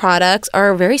products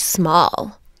are very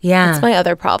small. Yeah. That's my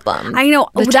other problem. I know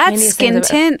The that tiniest skin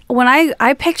things I've- tint. When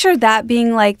I pictured that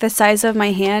being like the size of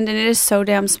my hand, and it is so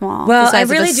damn small. Well, I size of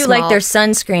a really do like small- their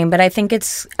sunscreen, but I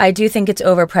do think it's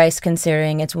overpriced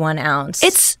considering it's 1 ounce.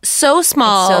 It's so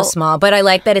small. so small, but I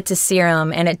like that it's a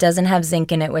serum and it doesn't have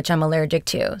zinc in it, which I'm allergic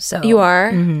to. So You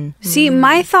are? See,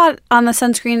 my thought on the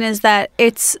sunscreen is that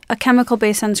it's a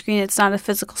chemical-based sunscreen. It's not a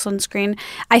physical sunscreen.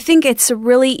 I think it's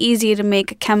really easy to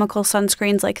make chemical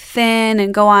sunscreens like thin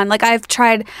and go on. Like I've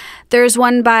tried. There's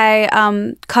one by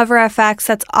Cover FX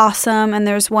that's awesome, and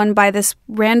there's one by this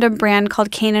random brand called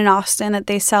Kane and Austin that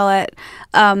they sell at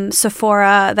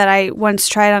Sephora that I once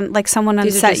tried on. Like someone on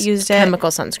These are set just used it. chemical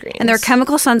sunscreens. And they're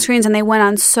chemical sunscreens, and they went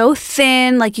on so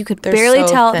thin, like you could They're barely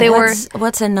so tell thin. they were.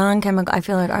 What's a non-chemical? I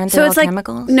feel like aren't they So all it's like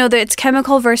chemicals? no, it's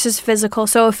chemical versus physical.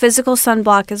 So a physical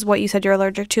sunblock is what you said you're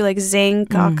allergic to, like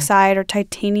zinc oxide or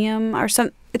titanium or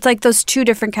some. It's like those two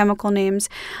different chemical names,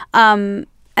 and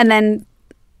then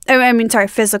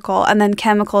physical, and then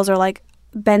chemicals are like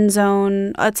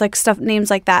benzone. It's like stuff names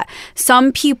like that.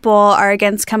 Some people are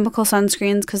against chemical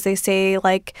sunscreens because they say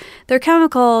like they're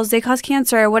chemicals, they cause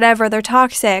cancer, or whatever, they're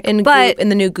toxic. in but the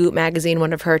new Goop magazine,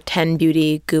 one of her 10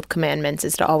 beauty Goop commandments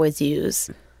is to always use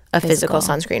a physical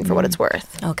sunscreen for what it's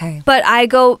worth. Okay. But I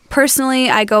go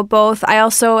both. I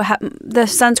also have the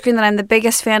sunscreen that I'm the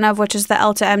biggest fan of, which is the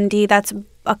Elta MD. That's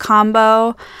a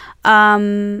combo.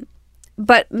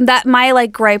 But that my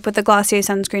like gripe with the Glossier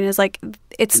sunscreen is like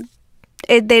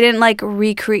they didn't like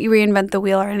reinvent the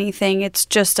wheel or anything. It's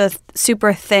just a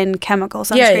super thin chemical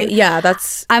sunscreen. Yeah,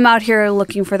 that's I'm out here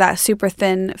looking for that super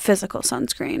thin physical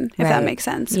sunscreen, if that Right. makes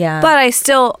sense. Yeah. But I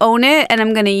still own it, and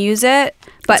I'm going to use it.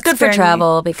 But It's good for sparingly.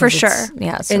 travel because for it's, sure.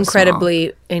 Yeah, it's so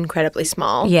incredibly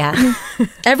small. small. Yeah.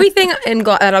 Everything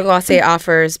that Glossier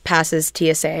offers passes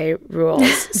TSA rules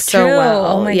so True. well.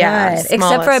 Oh my yeah, god. Except for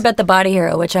I smallest. bet the Body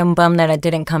Hero, which I'm bummed that it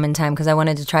didn't come in time because I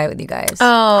wanted to try it with you guys.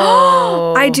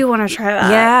 Oh, I do want to try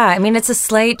that. Yeah, I mean it's a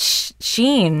slight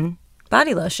sheen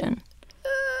body lotion.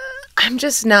 I'm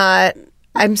just not.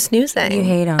 I'm snoozing. You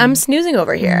hate 'em. I'm snoozing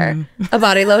over here. A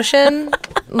body lotion?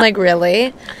 Like,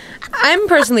 really? I'm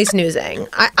personally snoozing.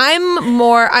 I'm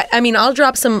more. I mean, I'll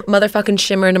drop some motherfucking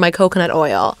shimmer into my coconut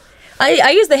oil.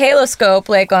 I use the Halo Scope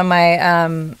like on my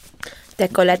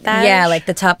Decolletage. yeah, like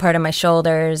the top part of my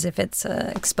shoulders if it's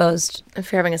exposed.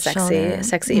 if you're having a Shoulder.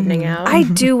 sexy evening out. I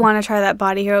do want to try that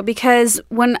Body Hero because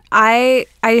when I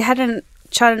hadn't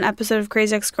shot an episode of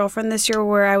Crazy Ex-Girlfriend this year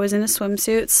where I was in a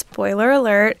swimsuit, spoiler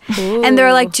alert, and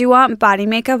they're like, do you want body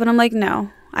makeup? And I'm like, no,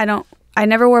 I don't. I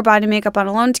never wore body makeup on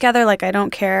Alone Together. Like, I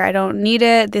don't care. I don't need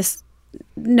it.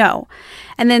 No.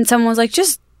 And then someone was like,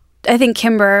 I think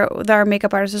Kimber, our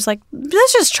makeup artist, was like,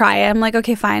 let's just try it. I'm like,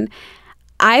 okay, fine.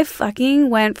 I fucking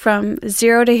went from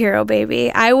 0 to hero,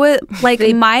 baby. I would, like,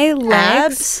 my legs.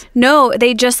 abs? No,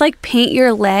 they just, like, paint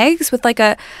your legs with, like,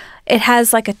 it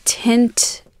has, like, a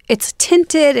tint. It's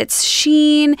tinted. It's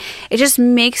sheen. It just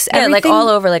makes Yeah, everything. like all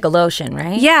over like a lotion,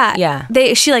 right? Yeah.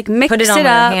 Yeah. She, like, mixed Put it on it her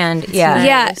up. hand. Yeah.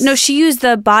 Yeah, Nice. no, she used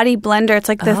the body blender. It's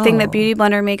like the thing that Beauty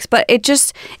Blender makes. But it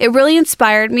really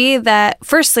inspired me that,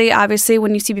 firstly, obviously,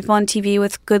 when you see people on TV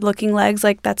with good looking legs,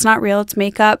 like, that's not real, it's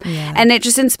makeup. Yeah. And it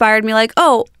just inspired me, like,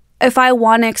 oh, if I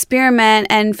want to experiment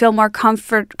and feel more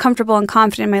comfortable and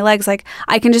confident in my legs, like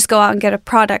I can just go out and get a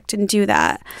product and do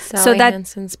that. Sally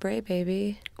Hansen spray,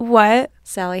 baby. What?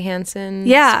 Sally Hansen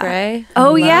Yeah. spray.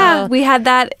 Oh yeah, Wow. we had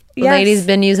that. The Yes. lady's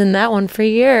been using that one for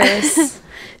years.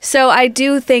 So I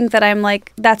do think that I'm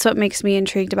like, that's what makes me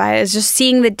intrigued by it, is just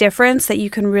seeing the difference that you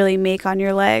can really make on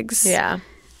your legs. Yeah,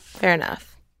 fair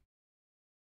enough.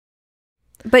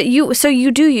 But you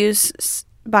do use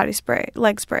body spray,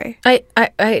 leg spray.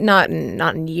 I not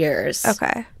in years.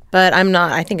 Okay. But I'm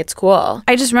not. I think it's cool.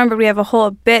 I just remembered we have a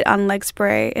whole bit on leg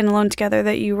spray in Alone Together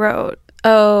that you wrote.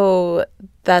 Oh,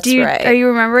 that's right. Are you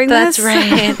remembering That's this?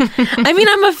 right. I mean,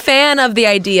 I'm a fan of the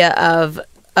idea of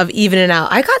evening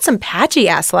out. I got some patchy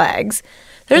ass legs.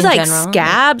 There's In like general?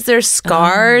 scabs, there's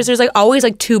scars, there's like always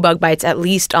like 2 bug bites at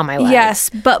least on my legs. Yes,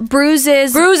 but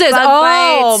bruises, bug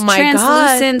oh bites, my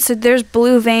translucent. So there's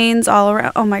blue veins all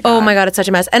around. Oh my god. Oh my god, it's such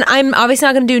a mess. And I'm obviously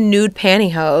not going to do nude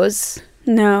pantyhose.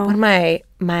 No. What am I?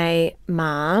 My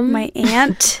mom? My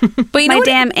aunt. But you know my what?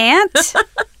 damn aunt.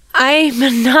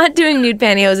 I'm not doing nude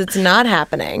pantyhose. It's not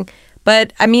happening.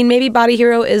 But I mean, maybe Body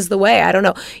Hero is the way. I don't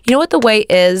know. You know what the way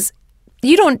is?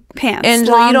 You don't Pants.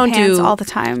 Angela, Long you don't pants do all the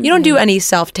time. You don't do any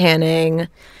self tanning.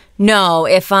 No,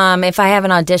 if I have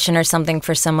an audition or something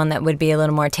for someone that would be a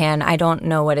little more tan, I don't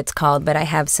know what it's called, but I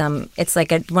have some. It's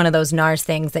like one of those NARS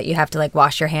things that you have to like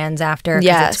wash your hands after. 'Cause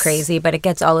Yes. it's crazy, but it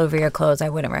gets all over your clothes. I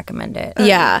wouldn't recommend it.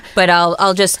 Yeah. But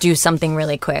I'll just do something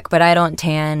really quick. But I don't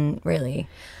tan really.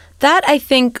 That I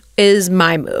think is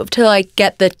my move, to like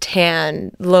get the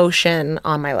tan lotion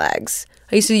on my legs.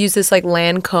 I used to use this like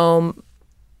Lancome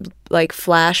like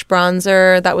flash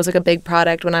bronzer. That was like a big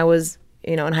product when I was,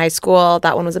 in high school.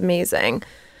 That one was amazing.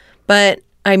 But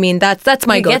I mean, that's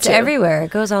my It go-to. gets everywhere.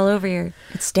 It goes all over it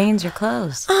stains your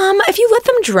clothes. If you let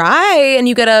them dry and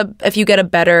if you get a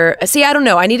better, see, I don't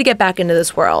know. I need to get back into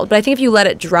this world, but I think if you let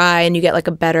it dry and you get like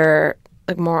a better,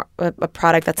 like more a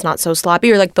product that's not so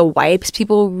sloppy, or like the wipes.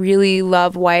 People really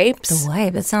love wipes. The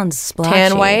wipe. It sounds splotchy.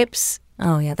 Tan wipes.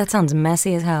 Oh yeah, that sounds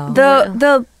messy as hell.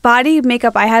 The body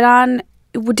makeup I had on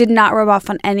did not rub off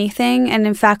on anything, and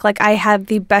in fact, like I had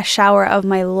the best shower of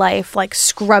my life, like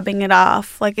scrubbing it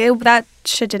off. Like that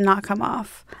shit did not come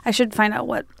off. I should find out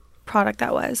what product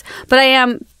that was, but I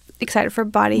am excited for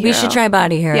Body Hero. We should try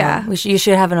Body Hero. Yeah. You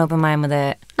should have an open mind with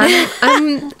it.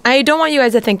 I don't want you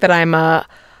guys to think that I'm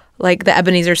like the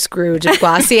Ebenezer Scrooge of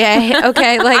Glossier.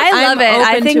 Okay, like I love I'm it.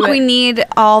 I open think to we it. need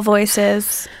all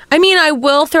voices. I mean, I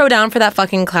will throw down for that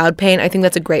fucking cloud paint. I think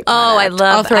that's a great product. Oh, I love.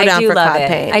 I'll throw I down do for love cloud it.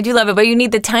 paint. I do love it, but you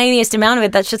need the tiniest amount of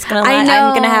it. That's just gonna. I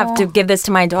I'm gonna have know. to give this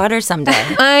to my daughter someday.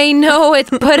 I know it's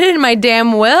put it in my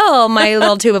damn will. My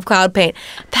little tube of cloud paint.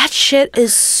 That shit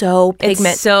is so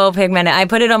pigment. It's so pigmented. I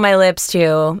put it on my lips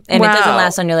too, and it doesn't Wow.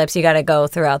 last on your lips. You got to go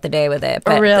throughout the day with it.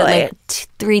 But Really? like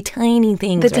 3 tiny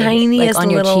things. The tiniest on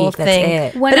your little cheek. thing.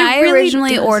 That's it. When But it I really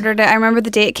originally does. ordered it, I remember the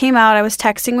day it came out. I was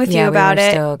texting with Yeah, you about we were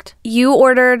it. stoked. You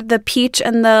ordered the peach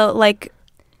and the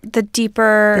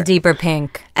deeper, The deeper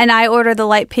pink. and I ordered the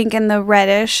light pink and the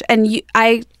reddish. And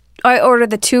I ordered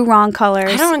the 2 wrong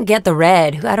colors. I don't get the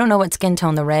red. I don't know what skin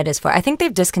tone the red is for. I think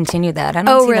they've discontinued that. I don't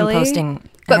Oh, see really? them posting. I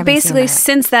But haven't seen basically, that.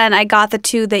 since then, I got the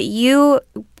 2 that you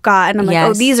got, and I'm like, oh,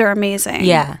 Yes. these are amazing.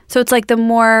 Yeah. So it's like the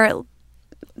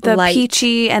Light.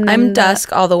 peachy, and then I'm the-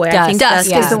 dusk all the way. I think Dusk,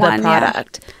 dusk yeah. is the one, yeah.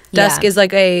 product. Dusk Yeah. is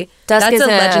like Dusk that's is a a-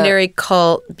 legendary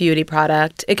cult beauty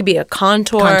product. It could be a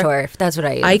contour. Contour. That's what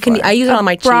I use. I use it on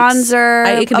my cheeks.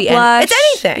 bronzer, It could a be blush. it's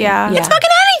anything. Yeah. It's fucking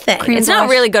anything. Cream It's not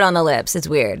blush. really good on the lips. It's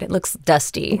weird. It looks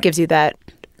dusty. It gives you that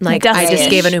like I Dusty. just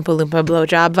gave an Oompa Loompa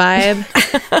blowjob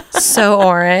vibe. So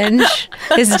orange.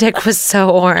 His dick was so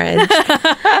orange.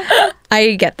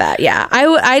 I get that. Yeah.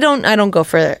 I don't go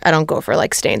for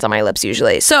like stains on my lips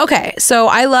usually. So okay. So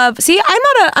I love. See, I'm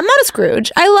not a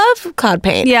Scrooge. I love cloud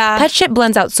paint. Yeah. That shit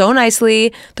blends out so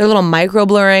nicely. Their little micro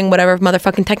blurring, whatever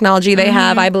motherfucking technology they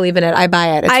have. I believe in it. I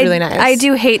buy it. It's really nice. I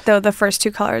do hate though the first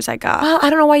 2 colors I got. Well, I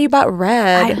don't know why you bought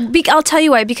red. I'll tell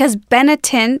you why. Because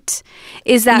Benetint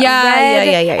is that Yeah,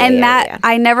 red, yeah, and yeah, that yeah.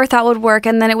 I never thought would work,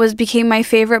 and then it became my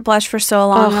favorite blush for so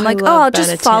long. Oh, I'm I like, love I'll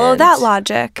just follow Benetint. that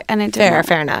logic, and it didn't.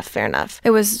 Fair enough.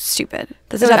 It was stupid.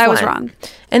 That's a tough I was one. wrong.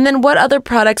 And then what other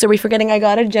products are we forgetting? I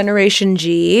got a Generation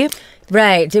G.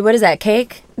 Right. What is that?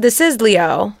 Cake? This is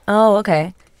Leo, Oh,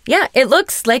 okay. Yeah, it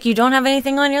looks like you don't have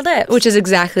anything on your lips. which is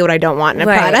exactly what I don't want in a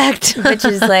Right. product. Which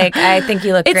is like, I think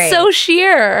you look It's great. so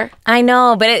sheer. I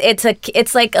know, but it's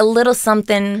like a little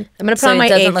something. I'm gonna put so on my it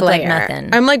doesn't eighth look layer. like nothing.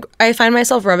 I'm like, I find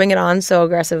myself rubbing it on so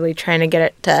aggressively, trying to get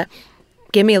it to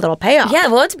give me a little payoff. Yeah,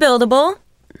 well, it's buildable.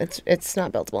 It's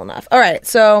not buildable enough. All right,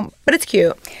 so but it's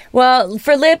cute. Well,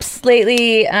 for lips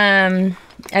lately,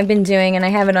 I've been doing, and I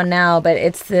have it on now, but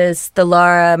it's the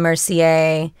Laura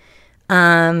Mercier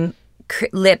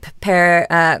lip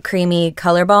creamy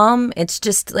color balm. It's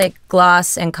just like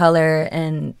gloss and color,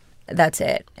 and that's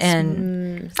it.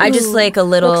 And I just like a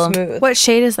little. Looks smooth. What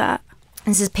shade is that?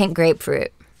 This is pink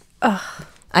grapefruit.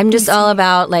 I'm just all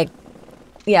about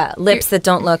lips that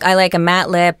don't look. I like a matte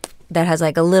lip that has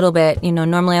like a little bit.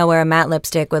 Normally I'll wear a matte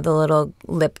lipstick with a little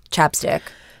lip chapstick.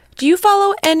 Do you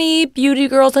follow any beauty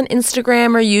girls on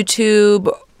Instagram or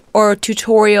YouTube or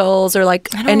tutorials or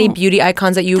like any beauty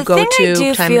icons that you go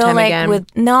to time and time again?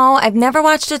 No, I've never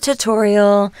watched a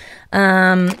tutorial.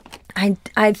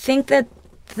 I think that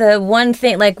the one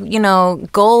thing,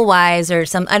 goal wise or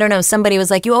I don't know, somebody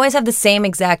was like, you always have the same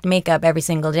exact makeup every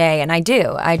single day. And I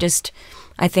do. I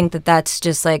think that that's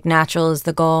just like natural is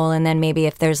the goal. And then maybe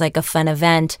if there's like a fun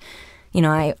event,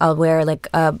 I'll wear like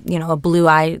a blue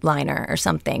eyeliner or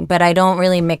something, but I don't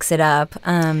really mix it up.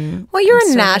 Well,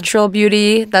 you're a natural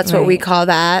beauty. That's what we call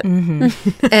that.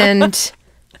 Mm-hmm. And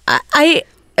I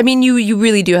mean, you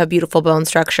really do have beautiful bone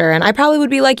structure, and I probably would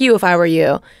be like you if I were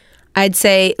you. I'd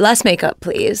say less makeup,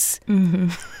 please. Mm-hmm.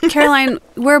 Caroline,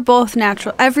 we're both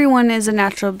natural. Everyone is a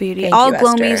natural beauty. Thank All you,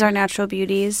 Glomies Esther. are natural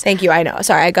beauties. Thank you. I know.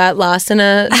 Sorry, I got lost in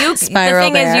a spiral.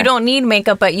 The thing is, you don't need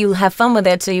makeup, but you have fun with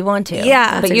it, so you want to.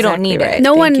 Yeah. But you don't need right. it.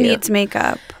 No one Thank you. needs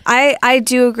makeup. I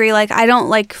do agree. Like, I don't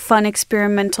like fun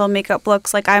experimental makeup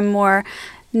looks. Like, I'm more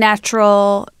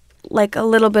natural, like a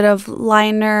little bit of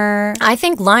liner. I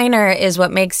think liner is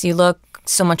what makes you look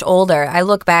so much older. I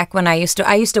look back when I used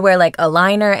to wear like a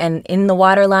liner and in the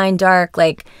waterline dark.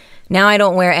 Like now I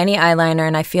don't wear any eyeliner,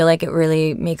 and I feel like it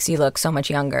really makes you look so much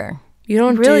younger. You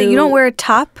don't You don't wear a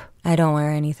top? I don't wear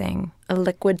anything. a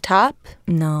liquid top?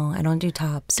 No, I don't do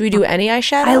tops. Do we do any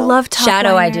eyeshadow? I love top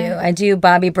Shadow liner. I do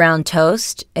Bobbi Brown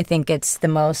Toast. I think it's the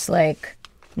most like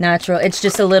natural. It's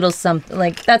just a little something,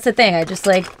 like that's the thing. I just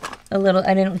like a little.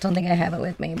 I don't think I have it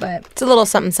with me, but It's a little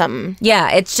something something.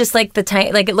 yeah, it's just like the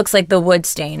tiny, like it looks like the wood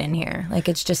stain in here. Like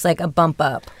it's just like a bump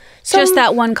up. Just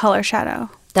that one color shadow.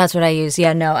 That's what I use.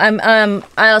 Yeah, no.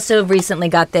 I also recently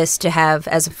got this to have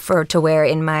to wear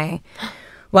in my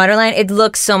waterline. It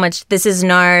looks so much. This is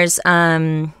NARS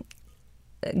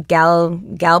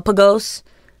Galapagos.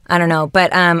 I don't know,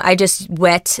 but I just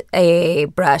wet a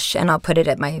brush and I'll put it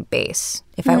at my base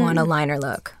if I want a liner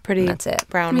look. Pretty. And that's it.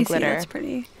 Brown Let me see, glitter. that's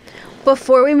pretty.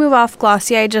 Before we move off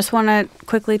Glossy, I just want to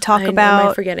quickly talk Am I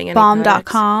about forgetting any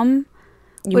Bomb.com.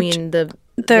 You which mean the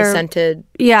they're- scented?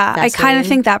 Yeah, I kind of Vaseline?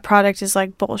 think that product is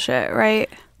like bullshit, right?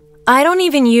 I don't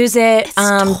even use it. It's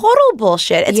total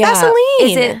bullshit. It's yeah. Vaseline.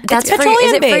 Is it? That's it's for,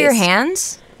 is it for your petroleum-based.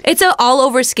 hands? It's an all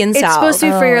over skin salve. It's supposed to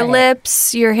be for your right.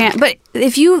 lips, your hand. But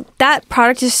if that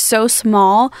product is so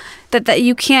small that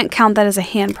you can't count that as a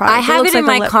hand product. I have looks it in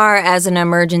like a my lip. car as an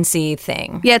emergency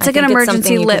thing. Yeah, it's like I an think emergency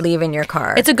something you lip. could leave in your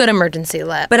car. It's a good emergency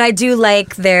lip. But I do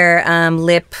like their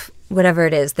lip, whatever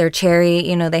it is, their cherry.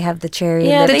 You know, they have the cherry.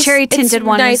 yeah, lip. the cherry tinted it's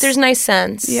one Nice. is- There's nice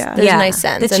scents. Yeah. There's nice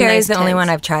scents. The and cherry nice is the only tints. one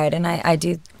I've tried, and I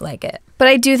do like it. But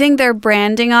I do think their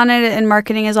branding on it and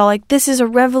marketing is all like, this is a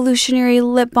revolutionary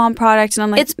lip balm product. And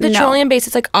I'm like, It's petroleum based.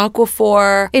 It's like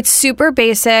Aquaphor. It's super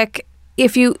basic.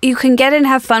 If you can get it and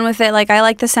have fun with it, like I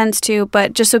like the scents too,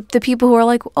 but just so the people who are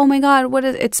like, oh my God, what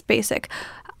is it's basic.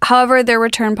 However, their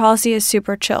return policy is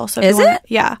super chill. So if Is you wanna- it?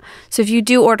 Yeah. So if you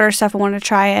do order stuff and want to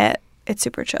try it, it's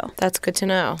super chill. That's good to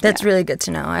know. That's really good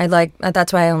to know. I like.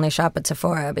 That's why I only shop at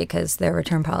Sephora, because their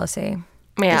return policy.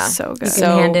 Yeah. It's so good. You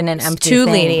can hand in an empty too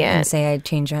thing lenient. and say I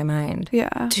changed my mind.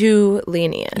 Yeah. Too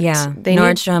lenient. Yeah, They need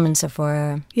Nordstrom and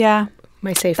Sephora. Yeah.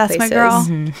 my safe That's my places.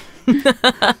 girl.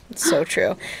 It's so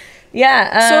true.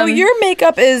 Yeah. So your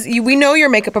makeup is we know your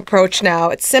makeup approach now.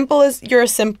 It's simple as you're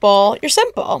simple.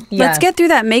 Let's get through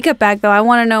that makeup bag though. I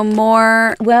want to know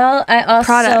more. Well, I also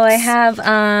Products. I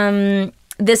have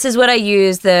this is what I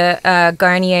use, the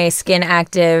Garnier Skin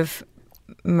Active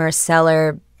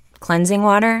Micellar cleansing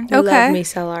water. We Okay. love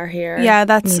micellar here. Yeah,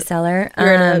 that's Micellar.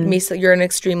 You're in an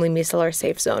extremely micellar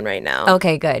safe zone right now.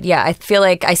 Okay, good. Yeah, I feel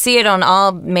like I see it on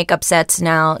all makeup sets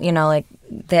now. You know, like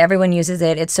everyone uses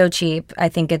it. It's so cheap. I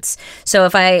think it's so.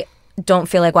 If I don't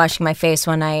feel like washing my face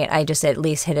one night, I just at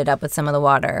least hit it up with some of the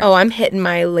water. Oh, I'm hitting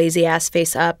my lazy ass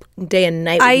face up day and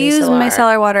night with I use micellar.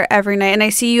 micellar water every night, and I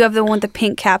see you have the one with the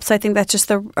pink cap, so I think that's just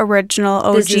the original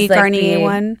OG This is like Garnier the-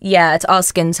 one. Yeah, it's all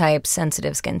skin types,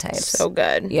 sensitive skin types. So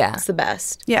good. Yeah. It's the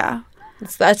best. Yeah.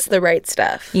 That's the right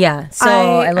stuff. Yeah, so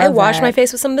I- I love I washed that. my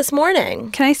face with some this morning.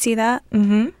 Can I see that?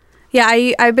 Mm-hmm. Yeah,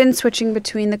 I've been switching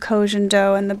between the Kojin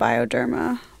Dough and the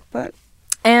Bioderma, but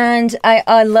And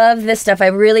I love this stuff. I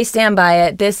really stand by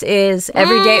it. This is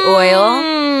everyday oil.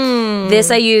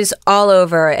 This I use all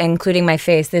over, including my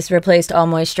face. This replaced all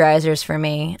moisturizers for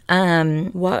me.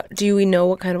 What do we know?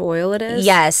 What kind of oil it is?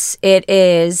 Yes, it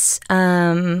is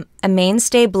a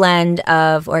mainstay blend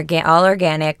of all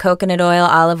organic coconut oil,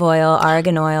 olive oil,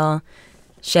 argan oil,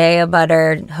 shea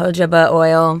butter, jojoba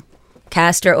oil,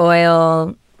 castor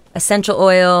oil, essential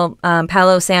oil,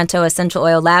 Palo Santo essential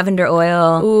oil, lavender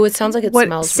oil. Ooh, it sounds like it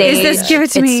smells. Sage. really Is this- good. give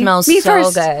it to It me. smells Me so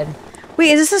first. good.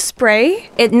 Wait, is this a spray?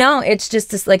 No, it's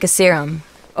just like a serum.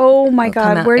 Oh my come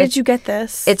god, out. where did It's- you get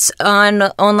this? It's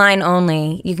online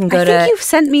only. You can go I to. think you've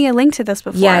sent me a link to this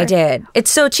before. Yeah, I did.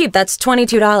 It's so cheap. That's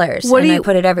 $22. What do and I you-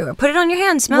 put it everywhere. Put it on your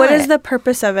hand. Smell What it. is the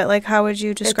purpose of it? Like, how would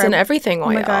you It's describe an it? everything oil.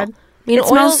 Oh my god. I mean, It oil,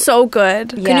 smells so good.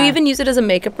 Can Yeah. you even use it as a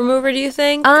makeup remover? Do you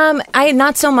think? I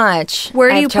not so much. Where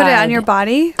do I've you put it on tried. your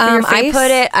body? For your I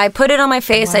face? put it on my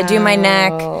face. I do my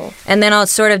neck, Wow. and then I'll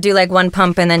sort of do like one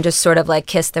pump, and then just sort of like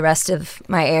kiss the rest of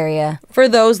my area. For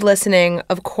those listening,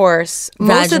 of course,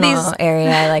 most of Vaginal these. area,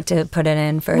 I like to put it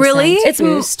in for a Really? scent It's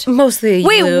boost. mostly.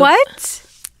 Wait, lube. what?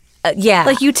 Yeah.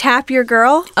 Like you tap your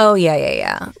girl? Oh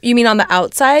yeah. You mean on the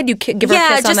outside? You give her a Yeah,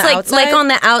 kiss just on the like outside? on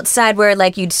the outside where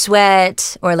like you'd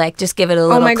sweat or like just give it a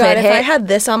little. Oh my god! clit If hit. I had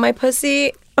this on my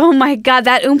pussy, Oh my god,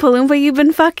 that Oompa Loompa you've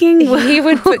been fucking? he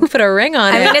would put a ring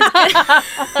on it. I mean,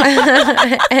 it's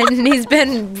good. And he's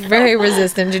been very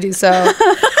resistant to do so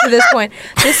to this point.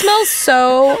 This smells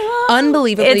so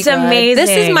unbelievably It's good. This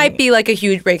amazing. might be like a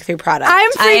huge breakthrough product.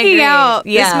 I'm I freaking agree. out.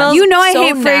 Yeah. This smells You know I so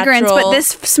hate fragrance, natural. but this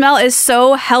smell is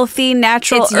so healthy,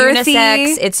 natural, It's earthy.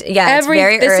 unisex. It's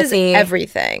very this earthy. is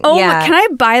everything. Oh, Yeah. can I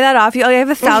buy that off you? I have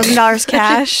 $1,000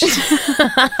 cash.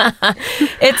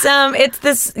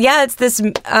 It's this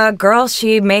girl.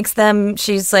 She makes them.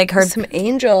 She's like her. Some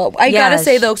angel. I Yeah, gotta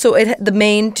say though, so the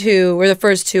main two or the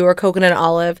first two are coconut and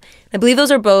olive. I believe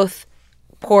those are both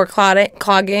pore clogging,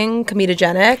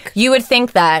 comedogenic. You would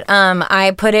think that.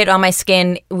 I put it on my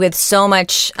skin with so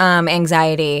much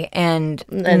anxiety and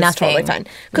And nothing. it's totally fine.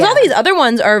 Because all these other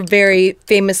ones are very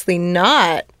famously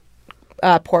not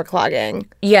pore clogging.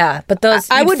 Yeah, but those.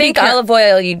 I you'd would be think care- olive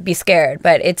oil. You'd be scared,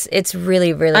 but it's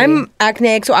really. I'm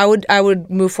acneic, so I would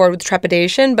move forward with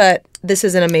trepidation, but this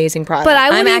is an amazing product. But I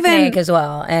I'm would acneic even. as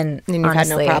well, and you've had no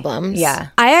honestly, problems. Yeah.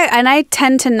 I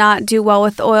tend to not do well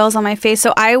with oils on my face,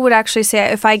 so I would actually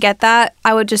say if I get that,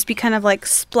 I would just be kind of like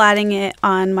splatting it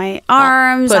on my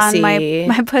arms, on pussy.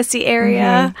 my pussy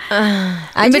area,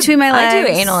 I in do- between my legs. I do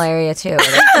anal area too.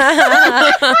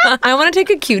 I want to take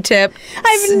a Q-tip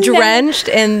drenched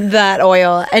in that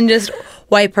oil and just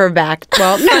wipe her back.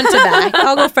 Well, front to back.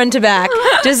 I'll go front to back.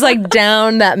 Just like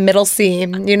down that middle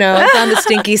seam, down the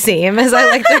stinky seam, as I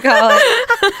like to call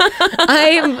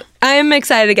it. I'm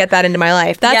excited to get that into my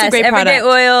life. That's yes, a great Everyday product.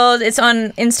 Oil. It's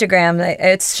on Instagram.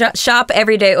 It's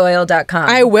shopeverydayOil.com.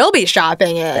 I will be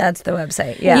shopping it. That's the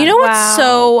website. Yeah. You know what's Wow.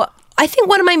 so... I think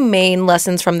one of my main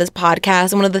lessons from this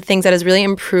podcast and one of the things that has really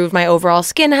improved my overall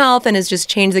skin health and has just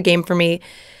changed the game for me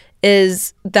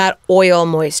is that oil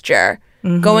moisture.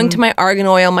 Going to my argan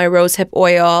oil, my rosehip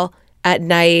oil at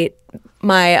night,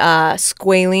 my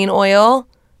squalene oil,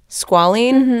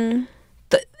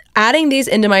 adding these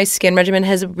into my skin regimen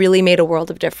has really made a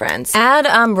world of difference. Add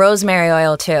rosemary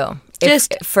oil too.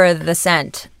 Just- for the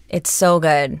scent. It's so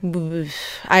good.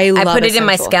 I love I put it in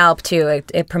my essential. scalp too.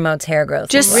 It promotes hair growth.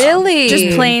 Just as well. Really?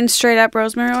 just plain straight up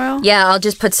rosemary oil. Yeah, I'll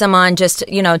just put some on just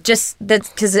that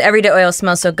because everyday oil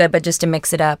smells so good, but just to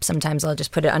mix it up, sometimes I'll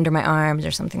just put it under my arms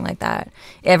or something like that.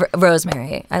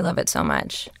 Rosemary, I love it so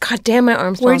much. God damn, my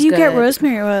arm smells Where do you get good.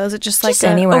 rosemary oil? Is it just like Just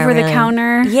anywhere, over the really.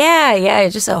 counter? Yeah,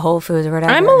 just a Whole Foods or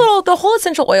whatever. The whole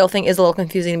essential oil thing is a little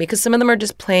confusing to me because some of them are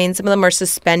just plain, some of them are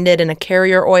suspended in a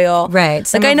carrier oil. Right,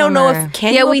 some Like I of don't them know are- if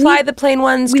can Yeah, you we apply need- the plain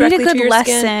ones We need a directly good to your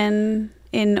lesson skin?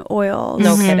 in oils.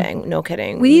 No kidding. No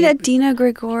kidding. We need Adina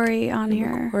Grigori on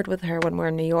here. word with her when we're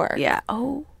in New York. Yeah.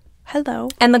 Oh, hello.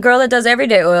 and the girl that does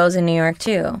everyday oils in New York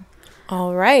too.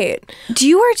 All right. Do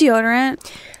you wear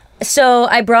deodorant? So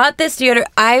I brought this deodorant.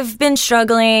 I've been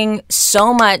struggling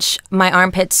so much. My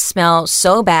armpits smell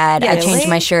so bad. I change Really?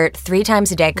 my shirt 3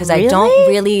 times a day because I don't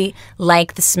really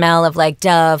like the smell of like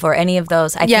Dove or any of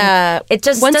those. I think it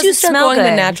just once doesn't you start smell going good.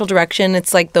 the natural direction,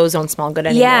 it's like those don't smell good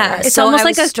anymore. Yeah, It's so almost I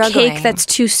like was a struggling. cake that's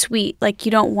too sweet. Like you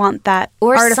don't want that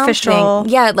or artificial.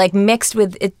 something. Yeah, like mixed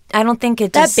with it. I don't think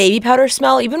it That just baby powder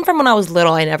smell, even from when I was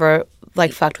little, I never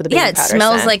like fucked with a baby Yeah, it powder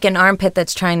smells scent like an armpit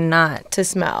that's trying not. to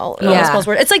smell. It Yeah. almost smells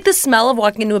weird. It's like the smell of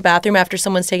walking into a bathroom after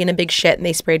someone's taken a big shit and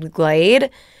they sprayed Glade.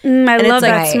 I And love it's like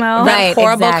that smell. that Right,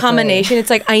 horrible exactly. combination. It's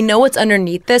like I know what's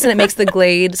underneath this, and it makes the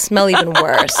Glade smell even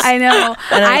worse. I know.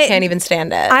 and I can't even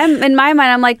stand it. I'm in my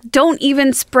mind. I'm like, don't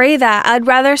even spray that. I'd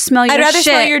rather smell your I'd rather shit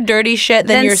smell your dirty shit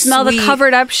than than your smell sweet, the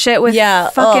covered up shit with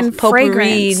fucking potpourri,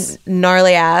 fragrance.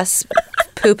 gnarly ass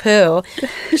poo poo.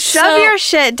 Shove your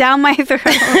shit down my throat.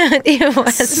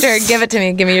 Esther, give it to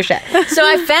me. Give me your shit. So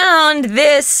I found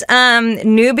this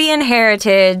Nubian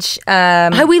Heritage.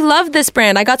 We love this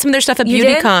brand. I got some of their stuff at You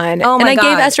did? BeautyCon. Oh and my I gave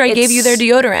God. Esther, I gave you their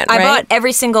deodorant, I right? bought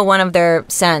every single one of their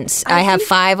scents. I have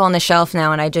 5 on the shelf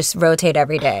now, and I just rotate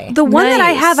every day. The one that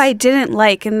I Nice. have, I didn't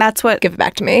like, and that's what. Give it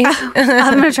back to me. I'm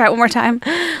gonna try it one more time.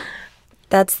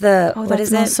 That's the Oh, what that is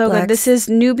smells it? so Black- good. This is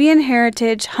Nubian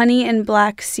Heritage Honey and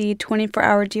Black Seed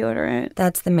 24-hour deodorant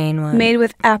That's the main one. made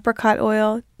with apricot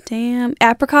oil. Damn,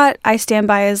 apricot. I stand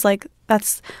by is like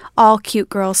that's all cute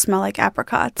girls smell like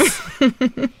apricots.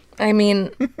 I mean,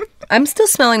 I'm still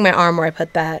smelling my arm where I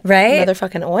put that Right?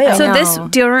 motherfucking oil. So know. this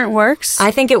deodorant works.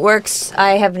 I think it works.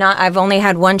 I've only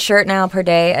had one shirt now per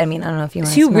day. I mean, I don't know if you want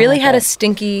So to you smell really like had it. a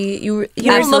stinky. You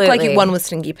don't look like Absolutely. one with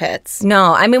stinky pits.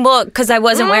 No, I mean, well, because I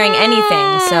wasn't wearing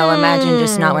anything. So imagine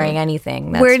just not wearing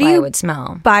anything. That's Where do why you- it would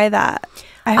smell. Buy that.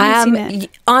 I haven't seen it.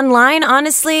 Online,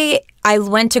 honestly, I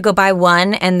went to go buy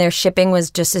one, and their shipping was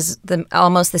just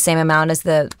almost the same amount as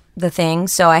the thing.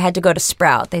 So I had to go to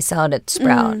Sprout. They sell it at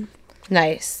Sprout,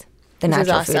 Nice. the This is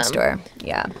natural food awesome. store.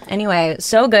 Yeah. Anyway,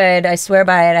 so good. I swear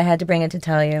by it. I had to bring it to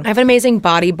tell you. I have an amazing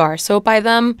body bar soap by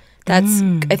them. That's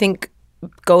I think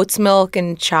goat's milk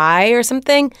and chai or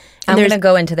something. And I'm there's gonna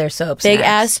go into their soaps. big next.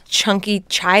 ass chunky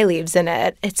chai leaves in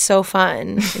it. It's so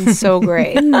fun and so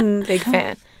great. Big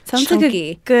fan. Sounds like a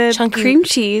chunky, good chunky, cream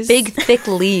cheese. Big thick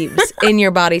leaves in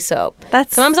your body soap.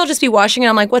 That's- Sometimes I'll just be washing it.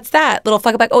 I'm like, what's that? Little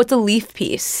fuck back. Oh, it's a leaf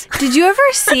piece. Did you ever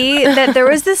see that there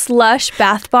was this Lush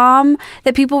bath bomb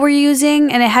that people were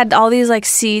using, and it had all these like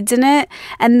seeds in it,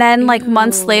 and then like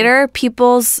months later,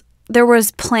 there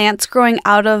was plants growing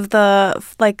out of the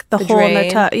hole in the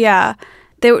drain? tub. Yeah,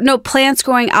 there were no plants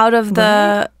growing out of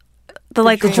the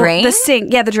like The hole- drain? the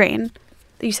sink. Yeah, the drain.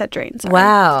 You said drain. Sorry.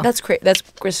 Wow. That's That's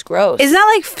just gross. Isn't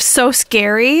that like so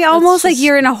scary? Almost like just-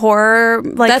 you're in a horror.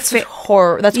 Like That's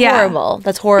horror. That's Yeah. horrible.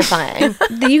 That's horrifying.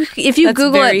 if you That's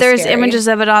Google very it, there's scary. images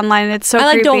of it online. It's so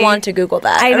I creepy. don't want to Google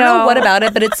that. I don't know know. what about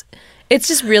it, but it's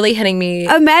just really hitting me.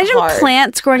 Imagine hard.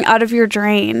 plants growing out of your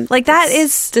drain. Like that is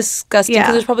It's disgusting because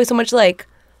Yeah. there's probably so much like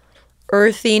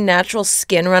earthy natural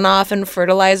skin runoff and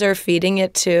fertilizer feeding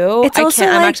it too. It's I also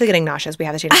can't. I'm like- actually getting nauseous. We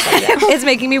have to change the subject. It's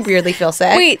making me weirdly feel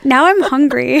sick. Wait, now I'm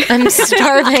hungry. I'm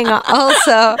starving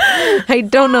also. I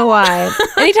don't know why.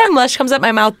 Anytime Lush comes up,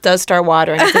 my mouth does start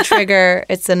watering. It's a trigger.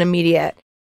 It's an immediate.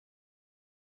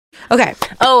 Okay.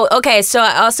 Oh, okay. So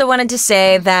I also wanted to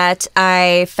say that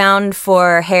I found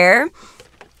for hair,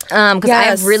 because I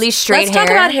have really straight Let's hair.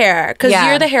 talk about hair because Yeah.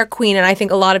 you're the hair queen, and I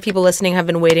think a lot of people listening have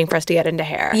been waiting for us to get into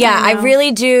hair. Yeah, I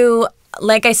really do.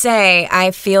 Like I say,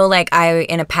 I feel like I,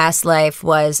 in a past life,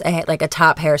 was like a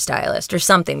top hairstylist or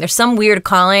something. There's some weird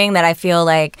calling that I feel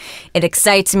like it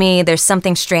excites me. There's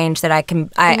something strange that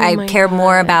I care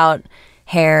more about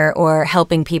hair or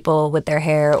helping people with their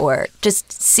hair or just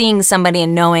seeing somebody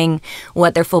and knowing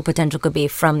what their full potential could be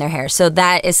from their hair. So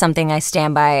that is something I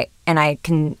stand by and I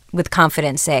can with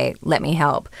confidence say, let me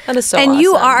help. That is so and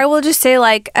you awesome. are, I will just say,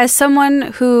 like, as someone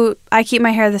who I keep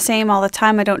my hair the same all the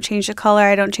time, I don't change the color,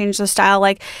 I don't change the style.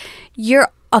 Like, you're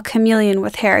a chameleon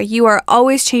with hair. You are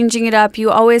always changing it up.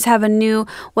 You always have a new,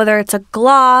 whether it's a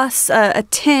gloss, a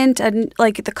tint,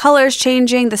 like the color's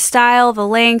changing, the style, the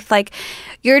length. Like,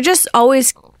 you're just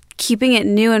always keeping it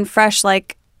new and fresh.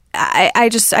 Like, I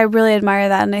really admire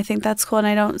that, and I think that's cool, and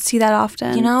I don't see that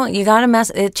often. You know, you gotta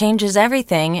it changes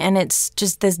everything, and it's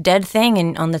just this dead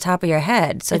thing on the top of your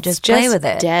head. So just play with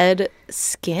it. Dead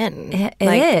skin. It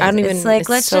like, is. I don't even. It's like it's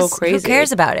let's so just. crazy. Who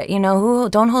cares about it? You know, who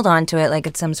don't hold on to it like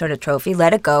it's some sort of trophy.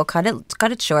 Let it go. Cut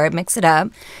it short. Mix it up.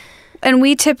 And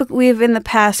we've in the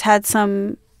past had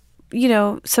some,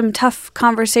 some tough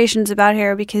conversations about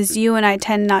hair because you and I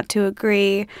tend not to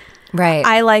agree. Right.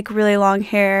 I like really long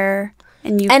hair,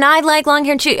 and you. and I like long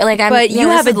hair too. Like, But you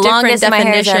have a the different longest my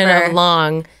hair's definition ever. of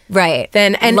long. Right.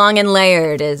 And long and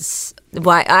layered is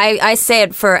why I say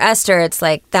it for Esther. It's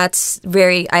like that's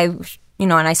very and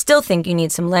I still think you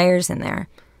need some layers in there.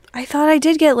 I thought I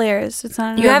did get layers. It's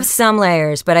not. You have some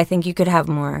layers, but I think you could have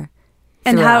more.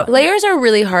 and throughout. how layers are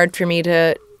really hard for me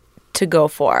to go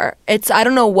for. I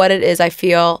don't know what it is. I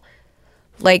feel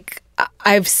like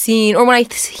I've seen, or when I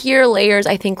hear layers,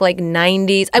 I think like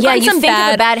 90s. I've Yeah, gotten you some think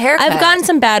of a bad haircut. I've gotten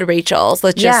some bad Rachels,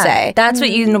 let's just say. That's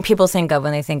what people think of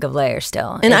when they think of layers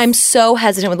still. And I'm so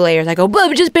hesitant with layers. I go,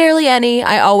 but just barely any.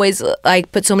 I always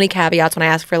like put so many caveats when I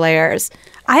ask for layers.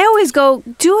 I always go,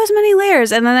 do as many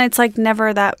layers, and then it's like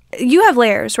never that. You have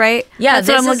layers, right? Yeah, That's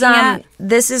what I'm looking at.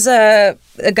 This is a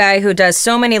guy who does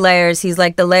so many layers. He's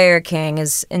like the layer king.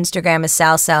 His Instagram is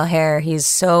Sal Hair. He's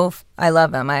so I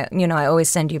love him. I always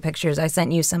send you pictures. I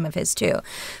sent you some of his too,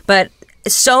 but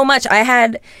so much. I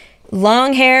had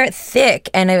long hair, thick,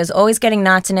 and it was always getting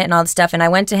knots in it and all the stuff. And I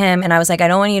went to him and I was like, I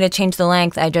don't want you to change the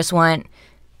length.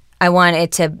 I want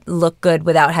it to look good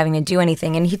without having to do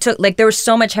anything. And he took, like, there was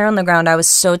so much hair on the ground. I was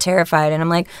so terrified. And I'm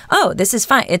like, oh, this is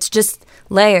fine. It's just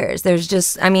layers. There's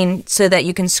just, so that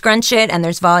you can scrunch it and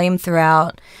there's volume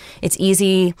throughout. It's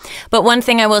easy. But one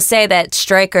thing I will say that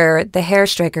Stryker, the hair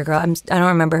Stryker girl, I don't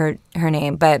remember her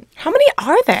name, but. How many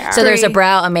are there? So there's a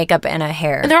brow, a makeup, and a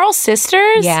hair. And they're all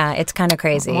sisters? Yeah, it's kind of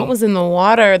crazy. What was in the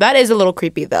water? That is a little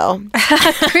creepy, though.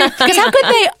 Because how could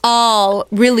they all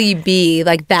really be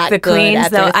like that the good queens,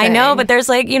 at their though. I know, thing? but there's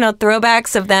like,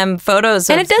 throwbacks of them, photos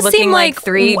And of it does looking seem like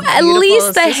three at beautiful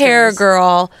least the hair sisters.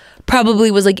 girl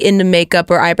probably was like into makeup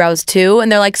or eyebrows too,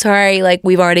 and they're like, sorry, like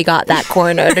we've already got that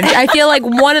cornered. And I feel like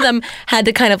one of them had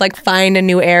to kind of like find a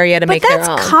new area to make But their that's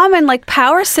own. common. Like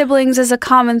power siblings is a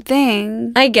common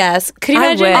thing. I guess. Could you I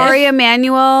imagine? wish. Ari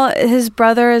Emanuel, his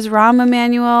brother is Rahm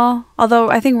Emanuel. Although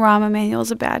I think Rahm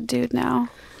Emanuel's a bad dude now.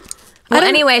 Well,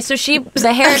 anyway, so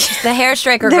the hair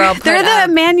Stryker girl put They're the up-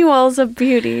 Emanuels of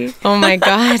beauty. Oh my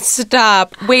God!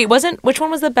 Stop. Wait, which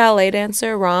one was the ballet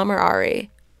dancer? Ram or Ari?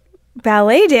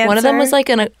 Ballet dancer. One of them was like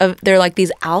they're like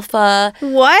these alpha,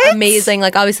 What? amazing.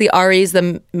 Like obviously Ari's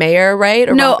the mayor, right?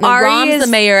 Or No, Ari Ram's is- the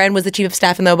mayor and was the chief of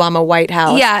staff in the Obama White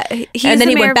House. Yeah, he's and then the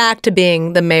he mayor went of- back to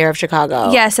being the mayor of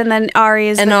Chicago. Yes, and then Ari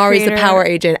is And the Ari's the creator. power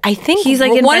agent. I think He's, like,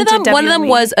 one of them. invented One of them WME.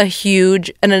 was a huge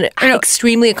and an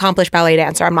extremely accomplished ballet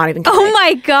dancer. I'm not even kidding. Oh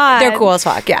my God. They're cool as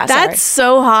fuck. Yeah, sorry. That's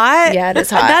so hot. Yeah, it is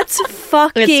hot. That's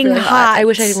fucking It's really hot. I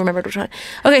wish I remembered which one.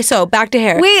 Okay, so back to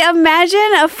hair. Wait, imagine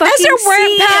a fucking Esther, we're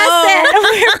CEO. past it.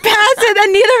 We're past it,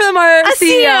 and neither of them are A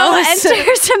CEO CEOs.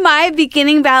 enters to my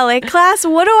beginning ballet class.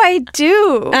 What do I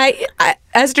do?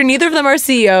 Esther, neither of them are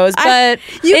CEOs, but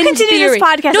you in continue this theory-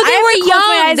 podcast. No, I they have were to close my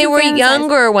young. eyes They and were fantasize.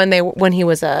 younger when he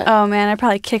was a. Oh man, I'd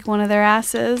probably kick one of their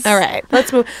asses. All right,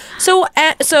 let's move. So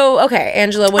okay,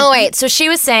 Angela. When Oh wait, so she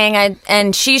was saying,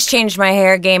 and she's changed my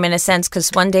hair game in a sense because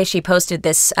one day she posted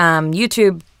this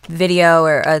YouTube video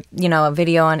or a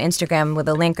video on Instagram with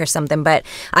a link or something. But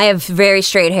I have very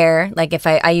straight hair. Like if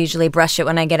I usually brush it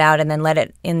when I get out and then let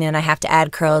it, and then I have to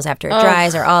add curls after it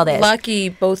dries or all this. Lucky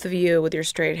both of you with your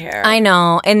straight hair. I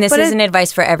know, and this isn't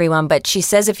advice for everyone, but she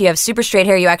says if you have super straight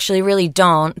hair, you actually really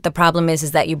don't. The problem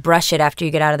is that you brush it after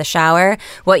you get out of the shower.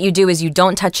 What you do is you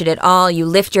don't touch it at all. You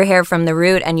lift your hair from the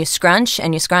root and you scrunch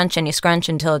and you scrunch and you scrunch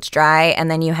until it's dry, and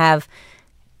then you have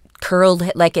curled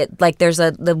like there's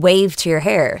the wave to your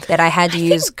hair that I had to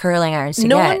use curling irons to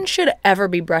no get. one should ever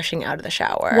be brushing out of the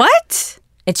shower. What?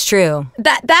 It's true.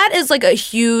 That is like a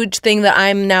huge thing that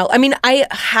I'm now. I mean, I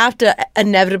have to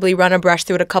inevitably run a brush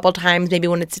through it a couple times, maybe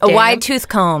when it's A damp. wide tooth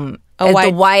comb.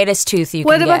 wide- the widest tooth you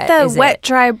What can about get. the is wet, it.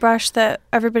 dry brush that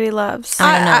everybody loves?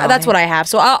 I don't know. That's what I have.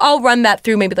 So I'll run that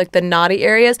through maybe like the knotty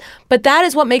areas. But that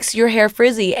is what makes your hair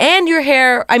frizzy. And your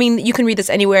hair, I mean, you can read this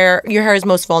anywhere. Your hair is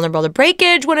most vulnerable to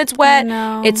breakage when it's wet.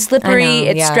 know. It's slippery. I know,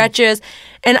 It yeah. stretches.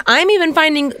 And I'm even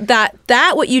finding that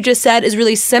what you just said is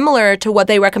really similar to what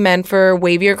they recommend for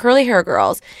wavy or curly hair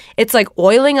girls. It's like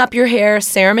oiling up your hair,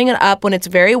 seruming it up when it's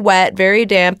very wet, very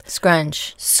damp.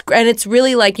 Scrunch. And it's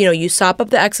really like, you sop up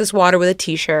the excess water with a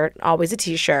t-shirt, always a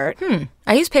t-shirt.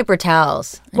 I use paper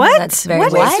towels. I know What? That's very What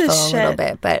is wasteful this a little shit?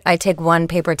 bit, but I take one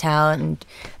paper towel and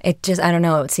it just, I don't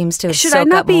know, it seems to Should soak I up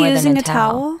not be more using than a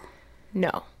towel?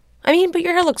 No. I mean, but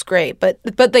your hair looks great, but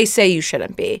they say you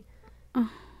shouldn't be.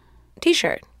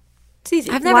 T-shirt. It's easy.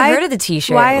 I've never Why- heard of the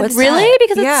t-shirt. why What's Really? that?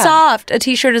 Because Yeah. it's soft. A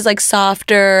t-shirt is like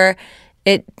softer.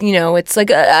 It's like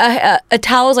a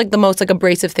towel is like the most like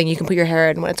abrasive thing you can put your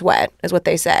hair in when it's wet, is what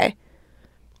they say.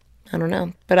 I don't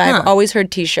know, but I've always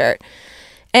heard t-shirt.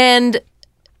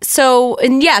 So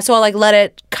I'll like let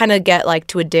it kind of get like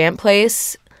to a damp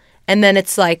place, and then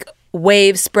it's like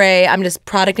wave spray. I'm just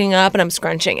producting it up and I'm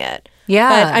scrunching it. Yeah.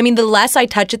 But I mean, the less I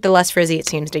touch it, the less frizzy it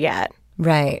seems to get.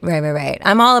 Right.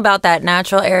 I'm all about that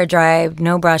natural air dry,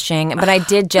 no brushing. But I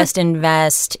did just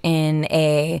invest in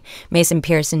a Mason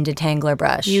Pearson detangler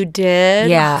brush. You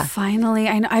did? Yeah. Finally,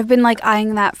 I know. I've been like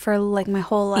eyeing that for like my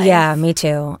whole life. Yeah, me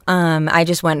too. I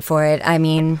just went for it. I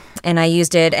mean, and I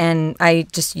used it, and I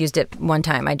just used it one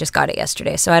time. I just got it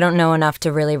yesterday, so I don't know enough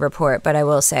to really report. But I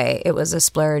will say it was a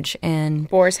splurge. And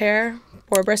Boar's hair?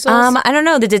 Boar bristles? I don't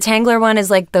know. The detangler one is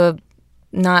like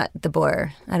not the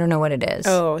boar. I don't know what it is.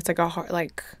 Oh, it's like a hard,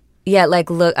 like... Yeah, like,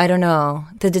 look, I don't know.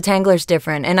 The detangler's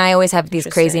different. And I always have these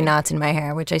crazy Interesting. knots in my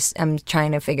hair, which I'm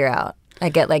trying to figure out. I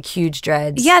get like huge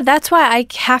dreads. Yeah, that's why I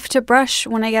have to brush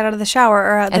when I get out of the shower.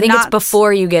 Or I think it's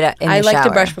before you get in the I like shower.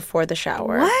 to brush before the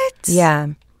shower. What? Yeah.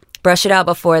 Brush it out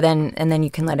before then, and then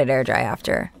you can let it air dry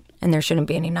after. And there shouldn't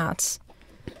be any knots.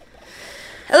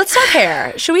 Let's talk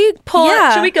hair. Should we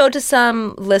Yeah. Should we go to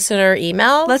some listener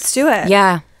emails? Let's do it.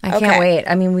 Yeah. I can't Okay. wait.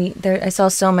 I mean, I saw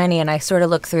so many, and I sort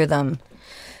of looked through them.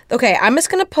 Okay, I'm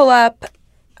just gonna pull up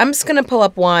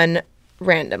one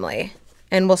randomly,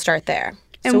 and we'll start there.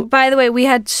 And by the way, we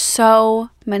had so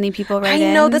many people write I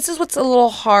in. know this is what's a little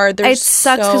hard. It There's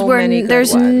sucks so many good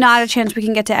there's ones. not a chance we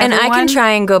can get to And everyone. I can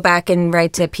try and go back and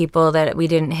write to people that we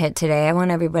didn't hit today. I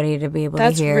want everybody to be able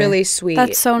That's to hear. really sweet.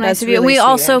 That's so nice That's of you. really We sweet,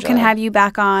 also can Angela. have you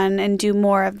back on and do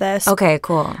more of this. Okay,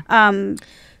 cool.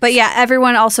 But yeah,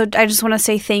 everyone also, I just want to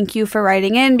say thank you for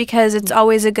writing in, because it's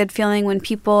always a good feeling when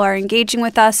people are engaging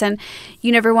with us, and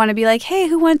you never want to be like, hey,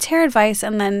 who wants hair advice?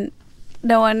 And then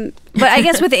no one, but I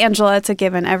guess with Angela, it's a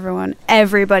given.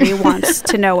 Everybody wants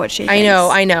to know what she thinks.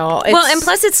 I know. Well, and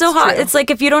plus it's so hot. true. It's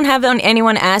like if you don't have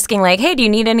anyone asking, like, hey, do you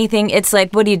need anything? It's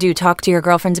like, what do? Talk to your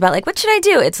girlfriends about, like, what should I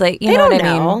do? It's like, you They know don't what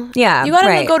I know. mean? Yeah. You gotta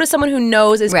right. go to someone who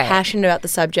knows, is Right. passionate about the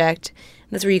subject.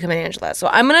 That's where you come in, Angela. So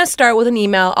I'm gonna start with an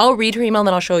email. I'll read her email, and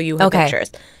then I'll show you her Okay.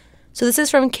 pictures. So this is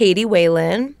from Katie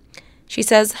Whalen. She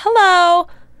says, "Hello.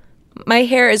 My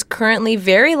hair is currently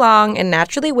very long and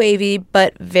naturally wavy,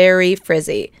 but very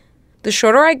frizzy. The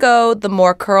shorter I go, the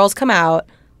more curls come out,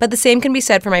 but the same can be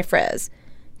said for my frizz.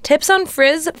 Tips on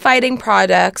frizz-fighting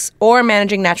products or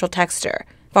managing natural texture.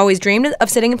 I've always dreamed of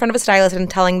sitting in front of a stylist and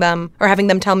telling them, or having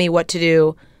them tell me what to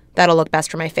do that'll look best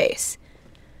for my face."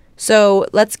 So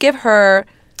let's give her...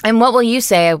 And what will you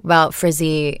say about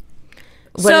frizzy?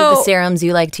 What are the serums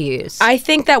you like to use? I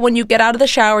think that when you get out of the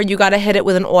shower, you got to hit it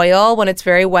with an oil when it's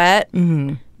very wet.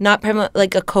 Mm-hmm. Not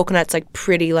like a coconut's like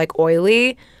pretty like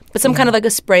oily, but some kind of like a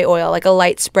spray oil, like a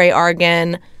light spray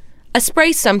argan, a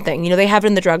spray something. You know, they have it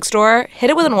in the drugstore.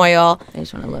 Hit it with an oil. I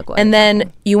just want to look. And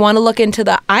then you want to look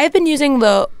into I've been using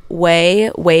the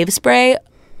Wave Spray,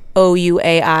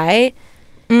 OUAI.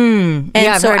 And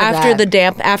yeah, I've so heard of after that. the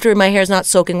damp, after my hair's not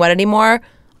soaking wet anymore,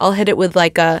 I'll hit it with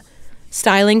like a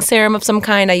styling serum of some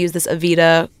kind. I use this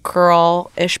Aveda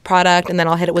curl-ish product, and then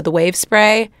I'll hit it with the Wave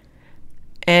Spray.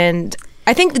 And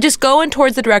I think just going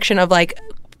towards the direction of like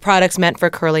products meant for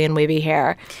curly and wavy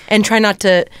hair, and try not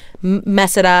to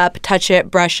mess it up, touch it,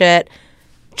 brush it.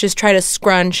 Just try to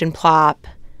scrunch and plop.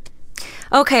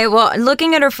 Okay, well,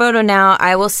 looking at her photo now,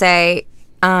 I will say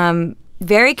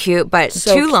very cute, but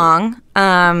So too cute. long.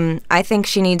 I think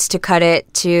she needs to cut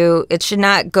it to, it should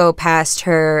not go past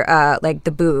her, like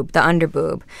the boob, the under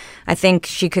boob. I think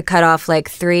she could cut off like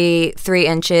 3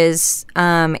 inches,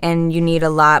 and you need a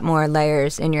lot more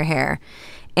layers in your hair.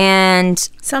 And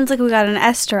Sounds like we got an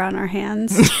Esther on our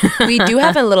hands. We do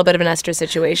have a little bit of an Esther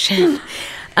situation.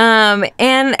 and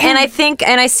I think,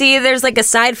 and I see there's like a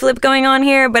side flip going on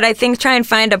here, but I think try and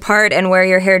find a part and wear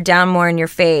your hair down more in your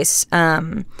face,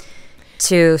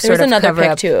 to sort There's of another cover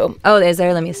pic up. too. Oh, is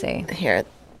there? Let me see. Here,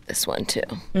 this one too.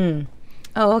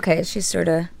 Oh, okay. She's sort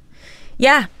of,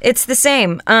 yeah, it's the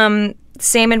same.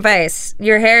 Same advice.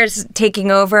 Your hair's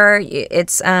taking over.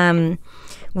 It's,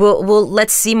 we'll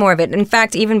let's see more of it. In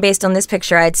fact, even based on this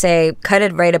picture, I'd say cut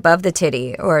it right above the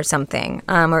titty or something,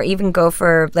 or even go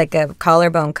for like a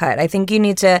collarbone cut. I think you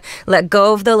need to let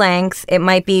go of the length. It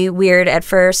might be weird at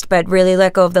first, but really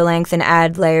let go of the length and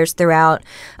add layers throughout,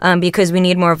 because we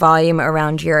need more volume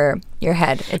around your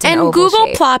head. It's an And oval Google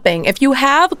shape. plopping. If you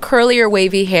have curly or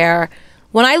wavy hair,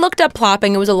 when I looked up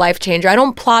plopping, it was a life changer. I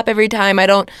don't plop every time. I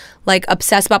don't like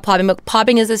obsess about plopping, but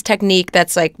plopping is this technique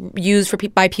that's like used for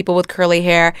by people with curly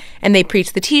hair, and they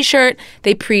preach the T-shirt.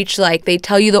 They preach like they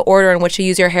tell you the order in which to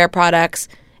use your hair products,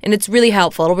 and it's really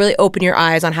helpful. It'll really open your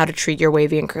eyes on how to treat your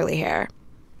wavy and curly hair.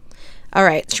 All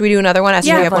right. Should we do another one?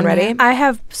 Esther, do you have one ready? I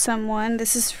have someone.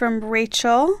 This is from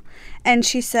Rachel. And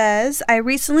she says, I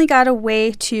recently got a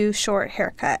way too short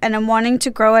haircut and I'm wanting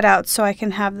to grow it out so I can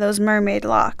have those mermaid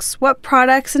locks. What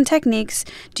products and techniques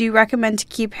do you recommend to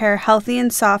keep hair healthy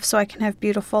and soft so I can have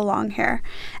beautiful long hair?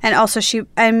 And also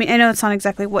I know it's not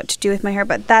exactly what to do with my hair,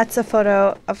 but that's a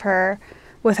photo of her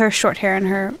with her short hair and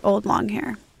her old long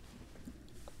hair.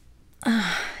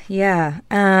 Yeah.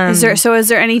 Is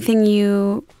there anything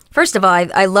you... First of all,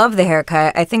 I love the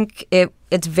haircut. I think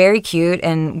it's very cute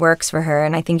and works for her.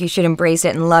 And I think you should embrace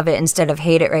it and love it instead of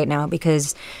hate it right now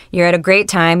because you're at a great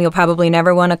time. You'll probably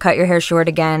never want to cut your hair short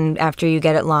again after you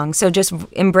get it long. So just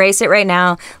embrace it right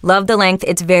now. Love the length.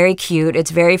 It's very cute.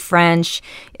 It's very French.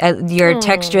 Your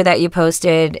texture that you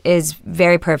posted is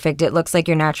very perfect. It looks like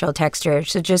your natural texture.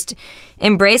 So just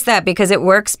embrace that because it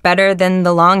works better than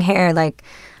the long hair. Like,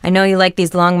 I know you like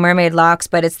these long mermaid locks,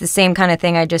 but it's the same kind of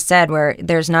thing I just said where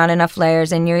there's not enough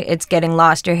layers and it's getting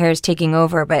lost. Your hair is taking over.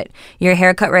 But your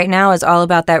haircut right now is all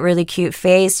about that really cute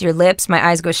face, your lips. My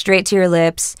eyes go straight to your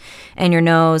lips and your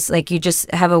nose. Like you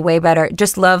just have a way better,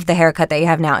 just love the haircut that you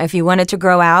have now. If you want it to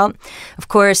grow out, of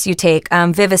course you take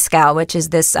Viviscal, which is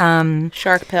this...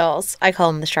 Shark pills. I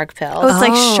call them the shark pills. Oh, it's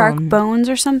like shark bones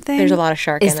or something? There's a lot of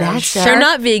shark Is in them. that shark? They're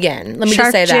not vegan. Let me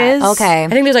Shark just say jizz? that. Okay. I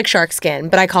think there's like shark skin,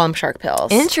 but I call them shark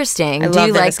pills. Interesting. I Do love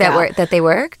you like Viviscal. that they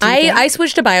work? Do you think? I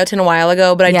switched to biotin a while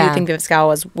ago, but I Yeah. do think Viviscal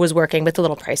was working, but it's a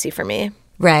little pricey for me.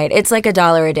 Right. It's like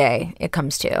 $1 a day it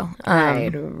comes to.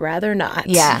 I'd rather not.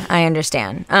 Yeah, I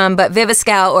understand. But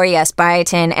Viviscal or yes,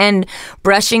 biotin and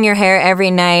brushing your hair every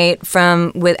night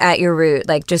at your root,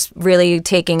 like just really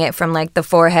taking it from like the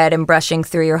forehead and brushing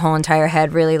through your whole entire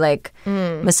head, really like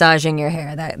massaging your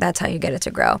hair. That's how you get it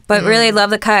to grow. But really love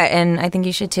the cut, and I think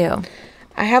you should too.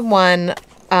 I have one.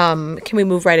 Can we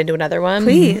move right into another one?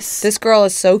 Please. This girl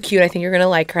is so cute. I think you're going to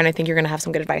like her, and I think you're going to have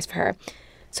some good advice for her.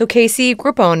 So Casey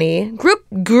Gruppioni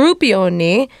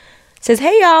says,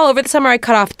 hey, y'all, over the summer I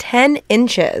cut off 10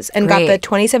 inches and got Great. the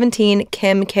 2017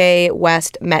 Kim K.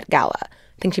 West Met Gala. I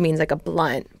think she means like a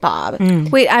blunt bob.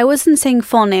 Wait, I wasn't saying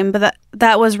full name, but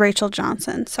that was Rachel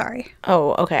Johnson. Sorry.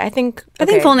 Oh, okay. I think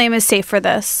full name is safe for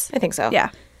this. I think so. Yeah.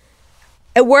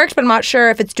 It worked, but I'm not sure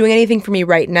if it's doing anything for me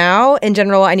right now. In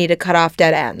general, I need to cut off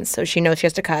dead ends, so she knows she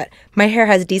has to cut. My hair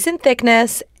has decent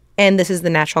thickness, and this is the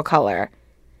natural color.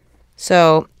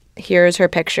 So here's her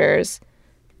pictures.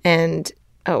 And,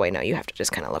 oh, wait, no, you have to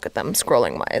just kind of look at them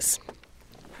scrolling-wise.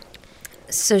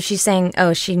 So she's saying,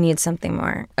 oh, she needs something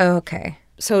more. Oh, okay.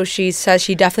 So she says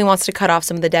she definitely wants to cut off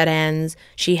some of the dead ends.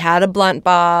 She had a blunt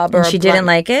bob. And she didn't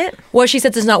like it? Well, she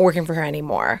says it's not working for her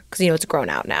anymore because, it's grown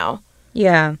out now.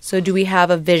 Yeah. So do we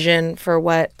have a vision for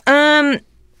what?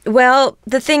 Well,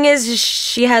 the thing is,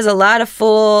 she has a lot of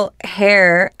full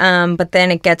hair, but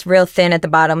then it gets real thin at the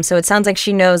bottom. So it sounds like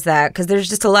she knows that because there's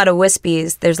just a lot of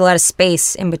wispies. There's a lot of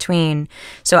space in between.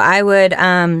 So I would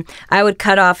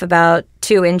cut off about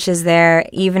 2 inches there,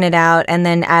 even it out, and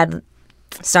then add.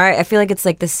 Sorry, I feel like it's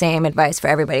like the same advice for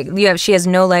everybody. She has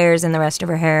no layers in the rest of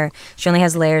her hair. She only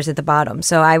has layers at the bottom.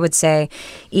 So I would say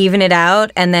even it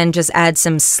out and then just add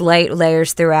some slight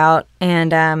layers throughout and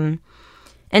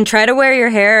try to wear your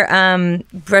hair,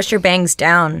 brush your bangs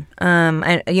down.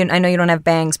 I know you don't have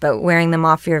bangs, but wearing them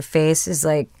off your face is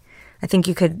like, I think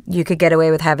you could get away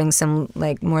with having some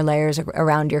like more layers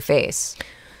around your face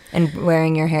and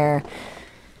wearing your hair.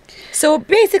 So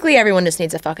basically, everyone just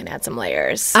needs to fucking add some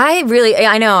layers. I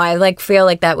know. I feel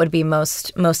like that would be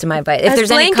most of my advice. If As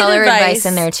there's any blanket color advice- advice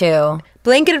in there too.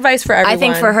 Blanket advice for everyone. I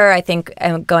think for her,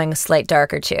 I'm going a slight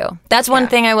darker too. That's one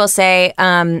thing I will say.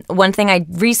 One thing I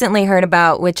recently heard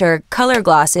about, which are color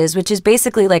glosses, which is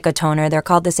basically like a toner. They're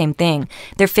called the same thing.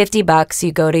 They're $50.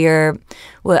 You go to your,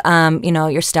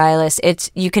 your stylist.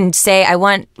 You can say I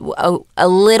want a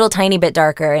little tiny bit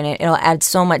darker, and it'll add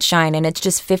so much shine. And it's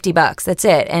just $50. That's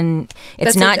it. And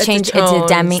it's not changed. It's a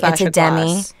demi. It's a demi.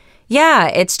 gloss. Yeah,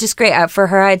 it's just great. For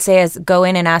her, I'd say go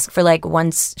in and ask for like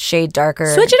one shade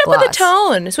darker. Switch it up with a gloss.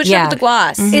 tone. Switch it Yeah. up with the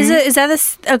gloss. Is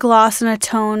that a gloss and a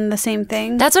tone the same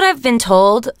thing? That's what I've been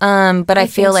told, but I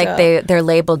feel think like so. they're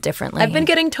labeled differently. I've been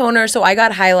getting toner, so I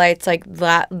got highlights like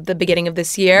the beginning of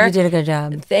this year. You did a good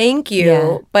job. Thank you.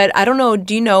 Yeah. But I don't know.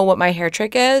 Do you know what my hair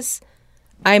trick is?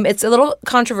 It's a little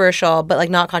controversial, but like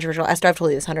not controversial. Esther, I've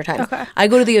told you this 100 times. Okay. I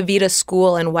go to the Avita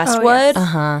school in Westwood.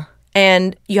 Uh-huh.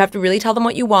 And you have to really tell them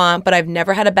what you want, but I've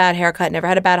never had a bad haircut, never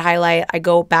had a bad highlight. I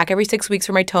go back every 6 weeks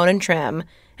for my tone and trim,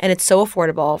 and it's so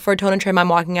affordable. For a tone and trim, I'm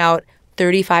walking out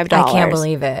 $35. I can't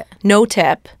believe it. No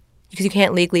tip, because you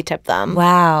can't legally tip them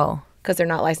Wow. because they're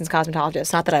not licensed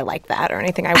cosmetologists. Not that I like that or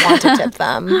anything. I want to tip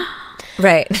them.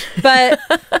 Right. But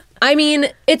I mean,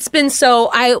 it's been so.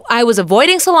 I was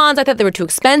avoiding salons. I thought they were too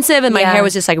expensive, and my Yeah. hair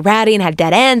was just like ratty and had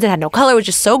dead ends and had no color. It was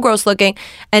just so gross looking.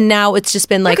 And now it's just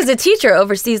been like Because the teacher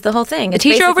oversees the whole thing. the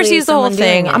teacher oversees the whole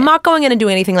thing. I'm not going in and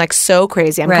doing anything like so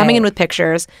crazy. I'm coming in Right. with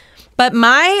pictures, but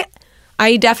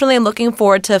I definitely am looking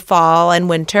forward to fall and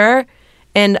winter.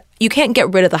 And you can't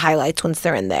get rid of the highlights once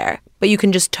they're in there, but you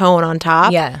can just tone on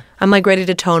top. Yeah. I'm like ready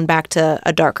to tone back to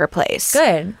a darker place.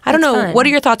 Good. I don't That's know. fun. What are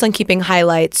your thoughts on keeping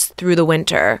highlights through the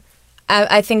winter?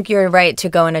 I think you're right to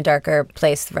go in a darker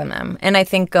place from them. And I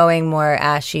think going more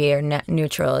ashy or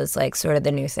neutral is like sort of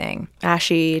the new thing.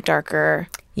 Ashy, darker.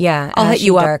 Yeah. I'll hit ashy,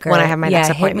 you up darker. when I have my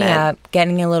next appointment. Hit me up.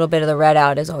 Getting a little bit of the red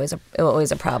out is always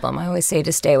a problem. I always say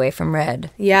to stay away from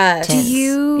red. Yes. Tints.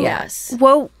 Yes.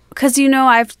 Well, because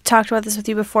I've talked about this with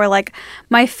you before. Like,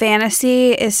 my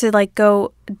fantasy is to like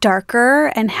go darker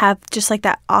and have just like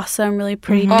that awesome, really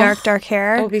pretty dark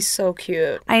hair. That would be so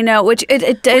cute. I know, which it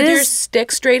With your is.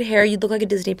 stick straight hair, you'd look like a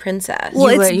Disney princess.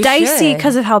 Well, You it's you dicey should.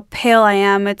 because of how pale I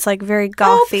am. It's like very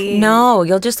gothy. No,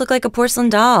 you'll just look like a porcelain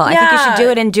doll. I think you should do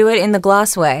it and do it in the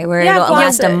gloss way where it'll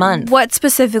gloss last a it. month. What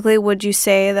specifically would you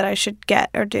say that I should get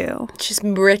or do? just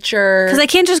richer. Because I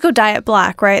can't just go dye it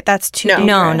black, right? That's too No.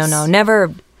 dangerous. No.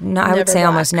 Never. No, I would Never say black.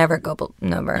 almost never go.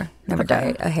 Never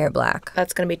dye a hair black.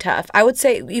 That's going to be tough. I would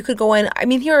say you could go in. I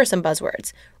mean, here are some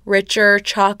buzzwords: richer,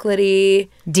 chocolatey,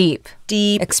 Deep.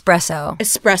 deep, Espresso.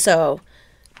 espresso.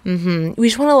 We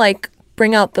just want to like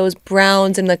bring out those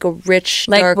browns in like a rich,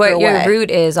 Like darker what your way.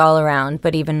 root is all around,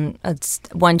 but even it's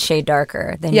one shade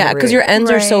darker than Yeah, your root. because your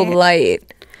ends are so Right.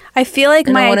 light. I feel like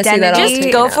And I my wanna see that all identity.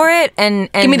 taken Just go out. for it and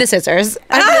Give me the scissors.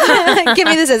 Give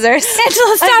me the scissors.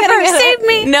 Angela, stop her! Save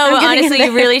me! No, but getting in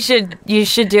honestly, you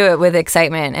should do it with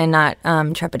excitement and not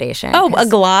trepidation. Oh, a 'cause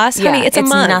gloss, honey. Yeah, it's a it's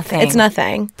month. nothing. It's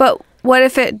nothing. But what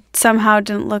if it somehow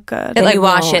didn't look good? then like, you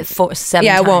wash won't. it 7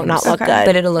 Yeah, times. it won't not look Okay. good.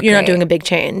 But it'll look You're not great. doing a big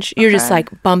change. You're just like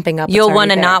bumping up. what's You'll already want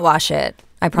to there. not wash it.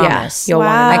 I promise. you'll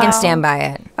Wow. I can stand by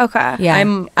it. Okay. Yeah.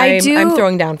 I'm I do-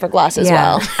 throwing down for gloss as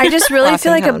Yeah. well. I just really Glass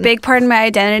feel and like a tone. big part of my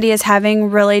identity is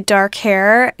having really dark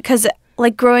hair because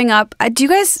like growing up, do you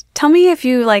guys tell me if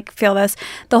you like feel this?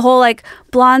 The whole like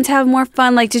blondes have more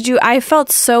fun. Like, I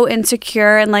felt so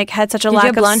insecure and like had such a Did you lack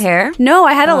have of blonde hair? No,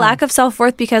 I had a lack of self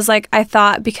worth because like I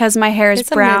thought because my hair is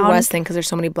It's a brown. Midwest thing because there's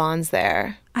so many blondes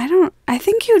there. I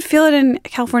think you would feel it in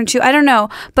California too. I don't know.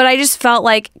 But I just felt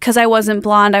like because I wasn't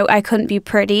blonde, I couldn't be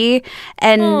pretty.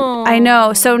 And I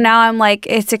know. So now I'm like,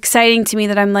 it's exciting to me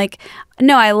that I'm like,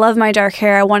 no, I love my dark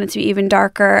hair. I want it to be even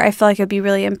darker. I feel like it'd be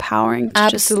really empowering. To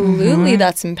just, Absolutely,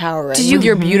 that's empowering. With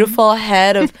your beautiful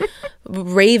head of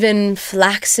raven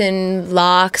flaxen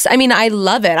locks. I mean, I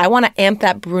love it. I want to amp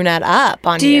that brunette up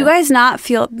on do you guys not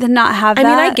have I that? mean,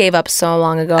 I gave up so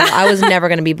long ago. I was never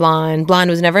going to be blonde. Blonde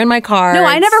was never in my cards. No,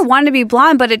 I never wanted to be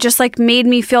blonde, but it just like made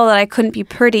me feel that I couldn't be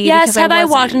pretty. Yes, because have I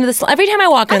wasn't. walked into the salon? Every time I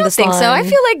walk I into don't the salon. think so. I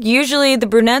feel like usually the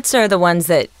brunettes are the ones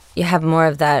that you have more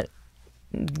of that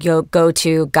go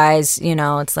to guys.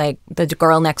 It's like the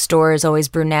girl next door is always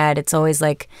brunette. It's always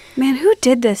like, Man, who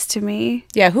did this to me?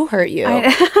 Yeah, who hurt you?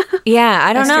 yeah,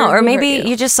 I don't Esther, know. Or who maybe hurt you?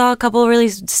 you just saw a couple really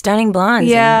stunning blondes.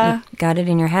 Yeah. and you got it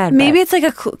in your head. Maybe but- it's like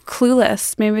a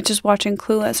Clueless. Maybe it's just watching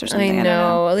Clueless or I something. I don't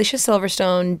know. Alicia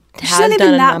Silverstone not has even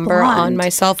done a that number blonde. on my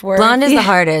self-worth. blonde is the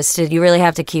hardest. You really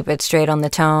have to keep it straight on the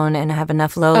tone and have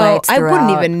enough lowlights I throughout.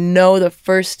 wouldn't even know the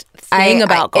first thing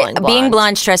about going blonde. Being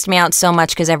blonde stressed me out so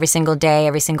much because every single day,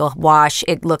 every single wash,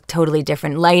 it looked totally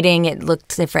different. Lighting, it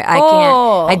looked different. I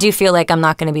can't. I do feel like I'm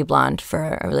not going to be blonde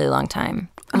for a really long time.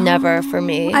 Never for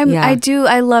me. Yeah.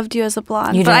 I loved you as a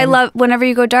blonde. You but I did. love whenever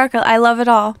you go dark, I love it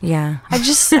all. Yeah. I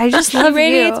just She love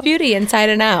radiates you. beauty inside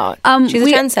and out. She's a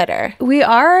we- trendsetter. We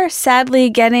are sadly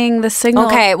getting the signal.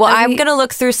 Okay, well, that I'm we- going to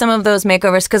look through some of those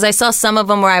makeovers because I saw some of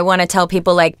them where I want to tell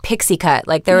people like pixie cut.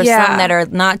 Like there are Yeah. some that are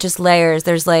not just layers.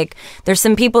 There's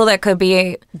some people that could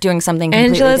be doing something completely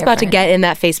Angela's about to different. get in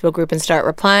that Facebook group and start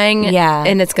replying. Yeah.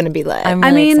 And it's going to be lit. I'm I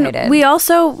really mean, excited. we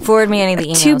also Forward me any of the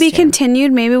emails. to be too.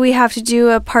 continued. Maybe we have to do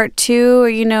a part 2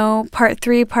 or part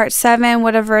 3, part 7,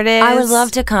 whatever it is. I would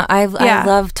love to come. I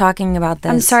love talking about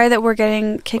this. I'm sorry that we're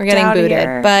getting kicked We're getting out of booted.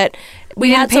 here. But we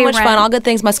didn't had so pay much fun. rent. All good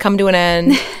things must come to an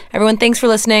end. Everyone, thanks for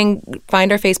listening.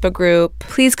 Find our Facebook group.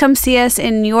 Please come see us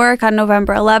in New York on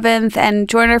November 11th and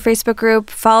join our Facebook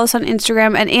group. Follow us on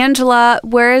Instagram. And Angela,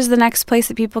 where is the next place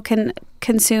that people can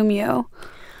consume you?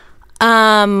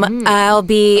 I'll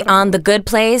be on The Good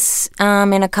Place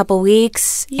in a couple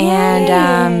weeks,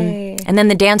 and then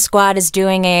the dance squad is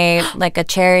doing a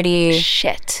charity.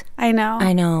 Shit. I know.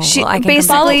 I know. She, Well, I can come back and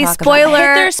basically, talk about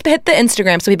it. spoiler. Hit the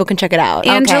Instagram so people can check it out.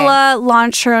 Angela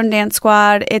launched her own dance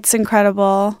squad. It's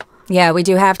incredible. Yeah, we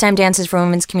do halftime dances for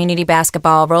women's community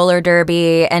basketball, roller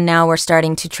derby, and now we're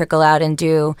starting to trickle out and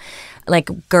do like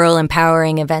girl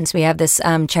empowering events. We have this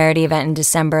charity event in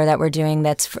December that we're doing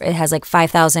it has like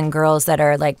 5,000 girls that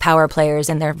are like power players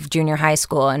in their junior high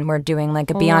school, and we're doing like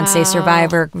a Beyonce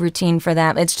Survivor routine for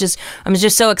them. I'm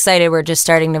just so excited. We're just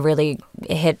starting to really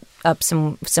hit up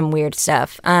some weird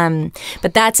stuff.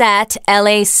 But that's at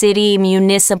LA City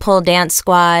Municipal Dance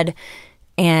Squad.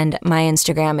 And my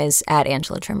Instagram is at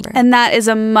Angela Trimber. And that is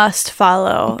a must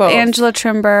follow. Both. Angela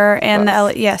Trimber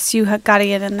and yes, you got to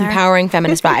get in there. Empowering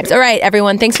feminist vibes. All right,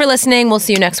 everyone. Thanks for listening. We'll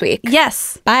see you next week.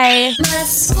 Yes. Bye.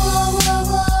 Let's go.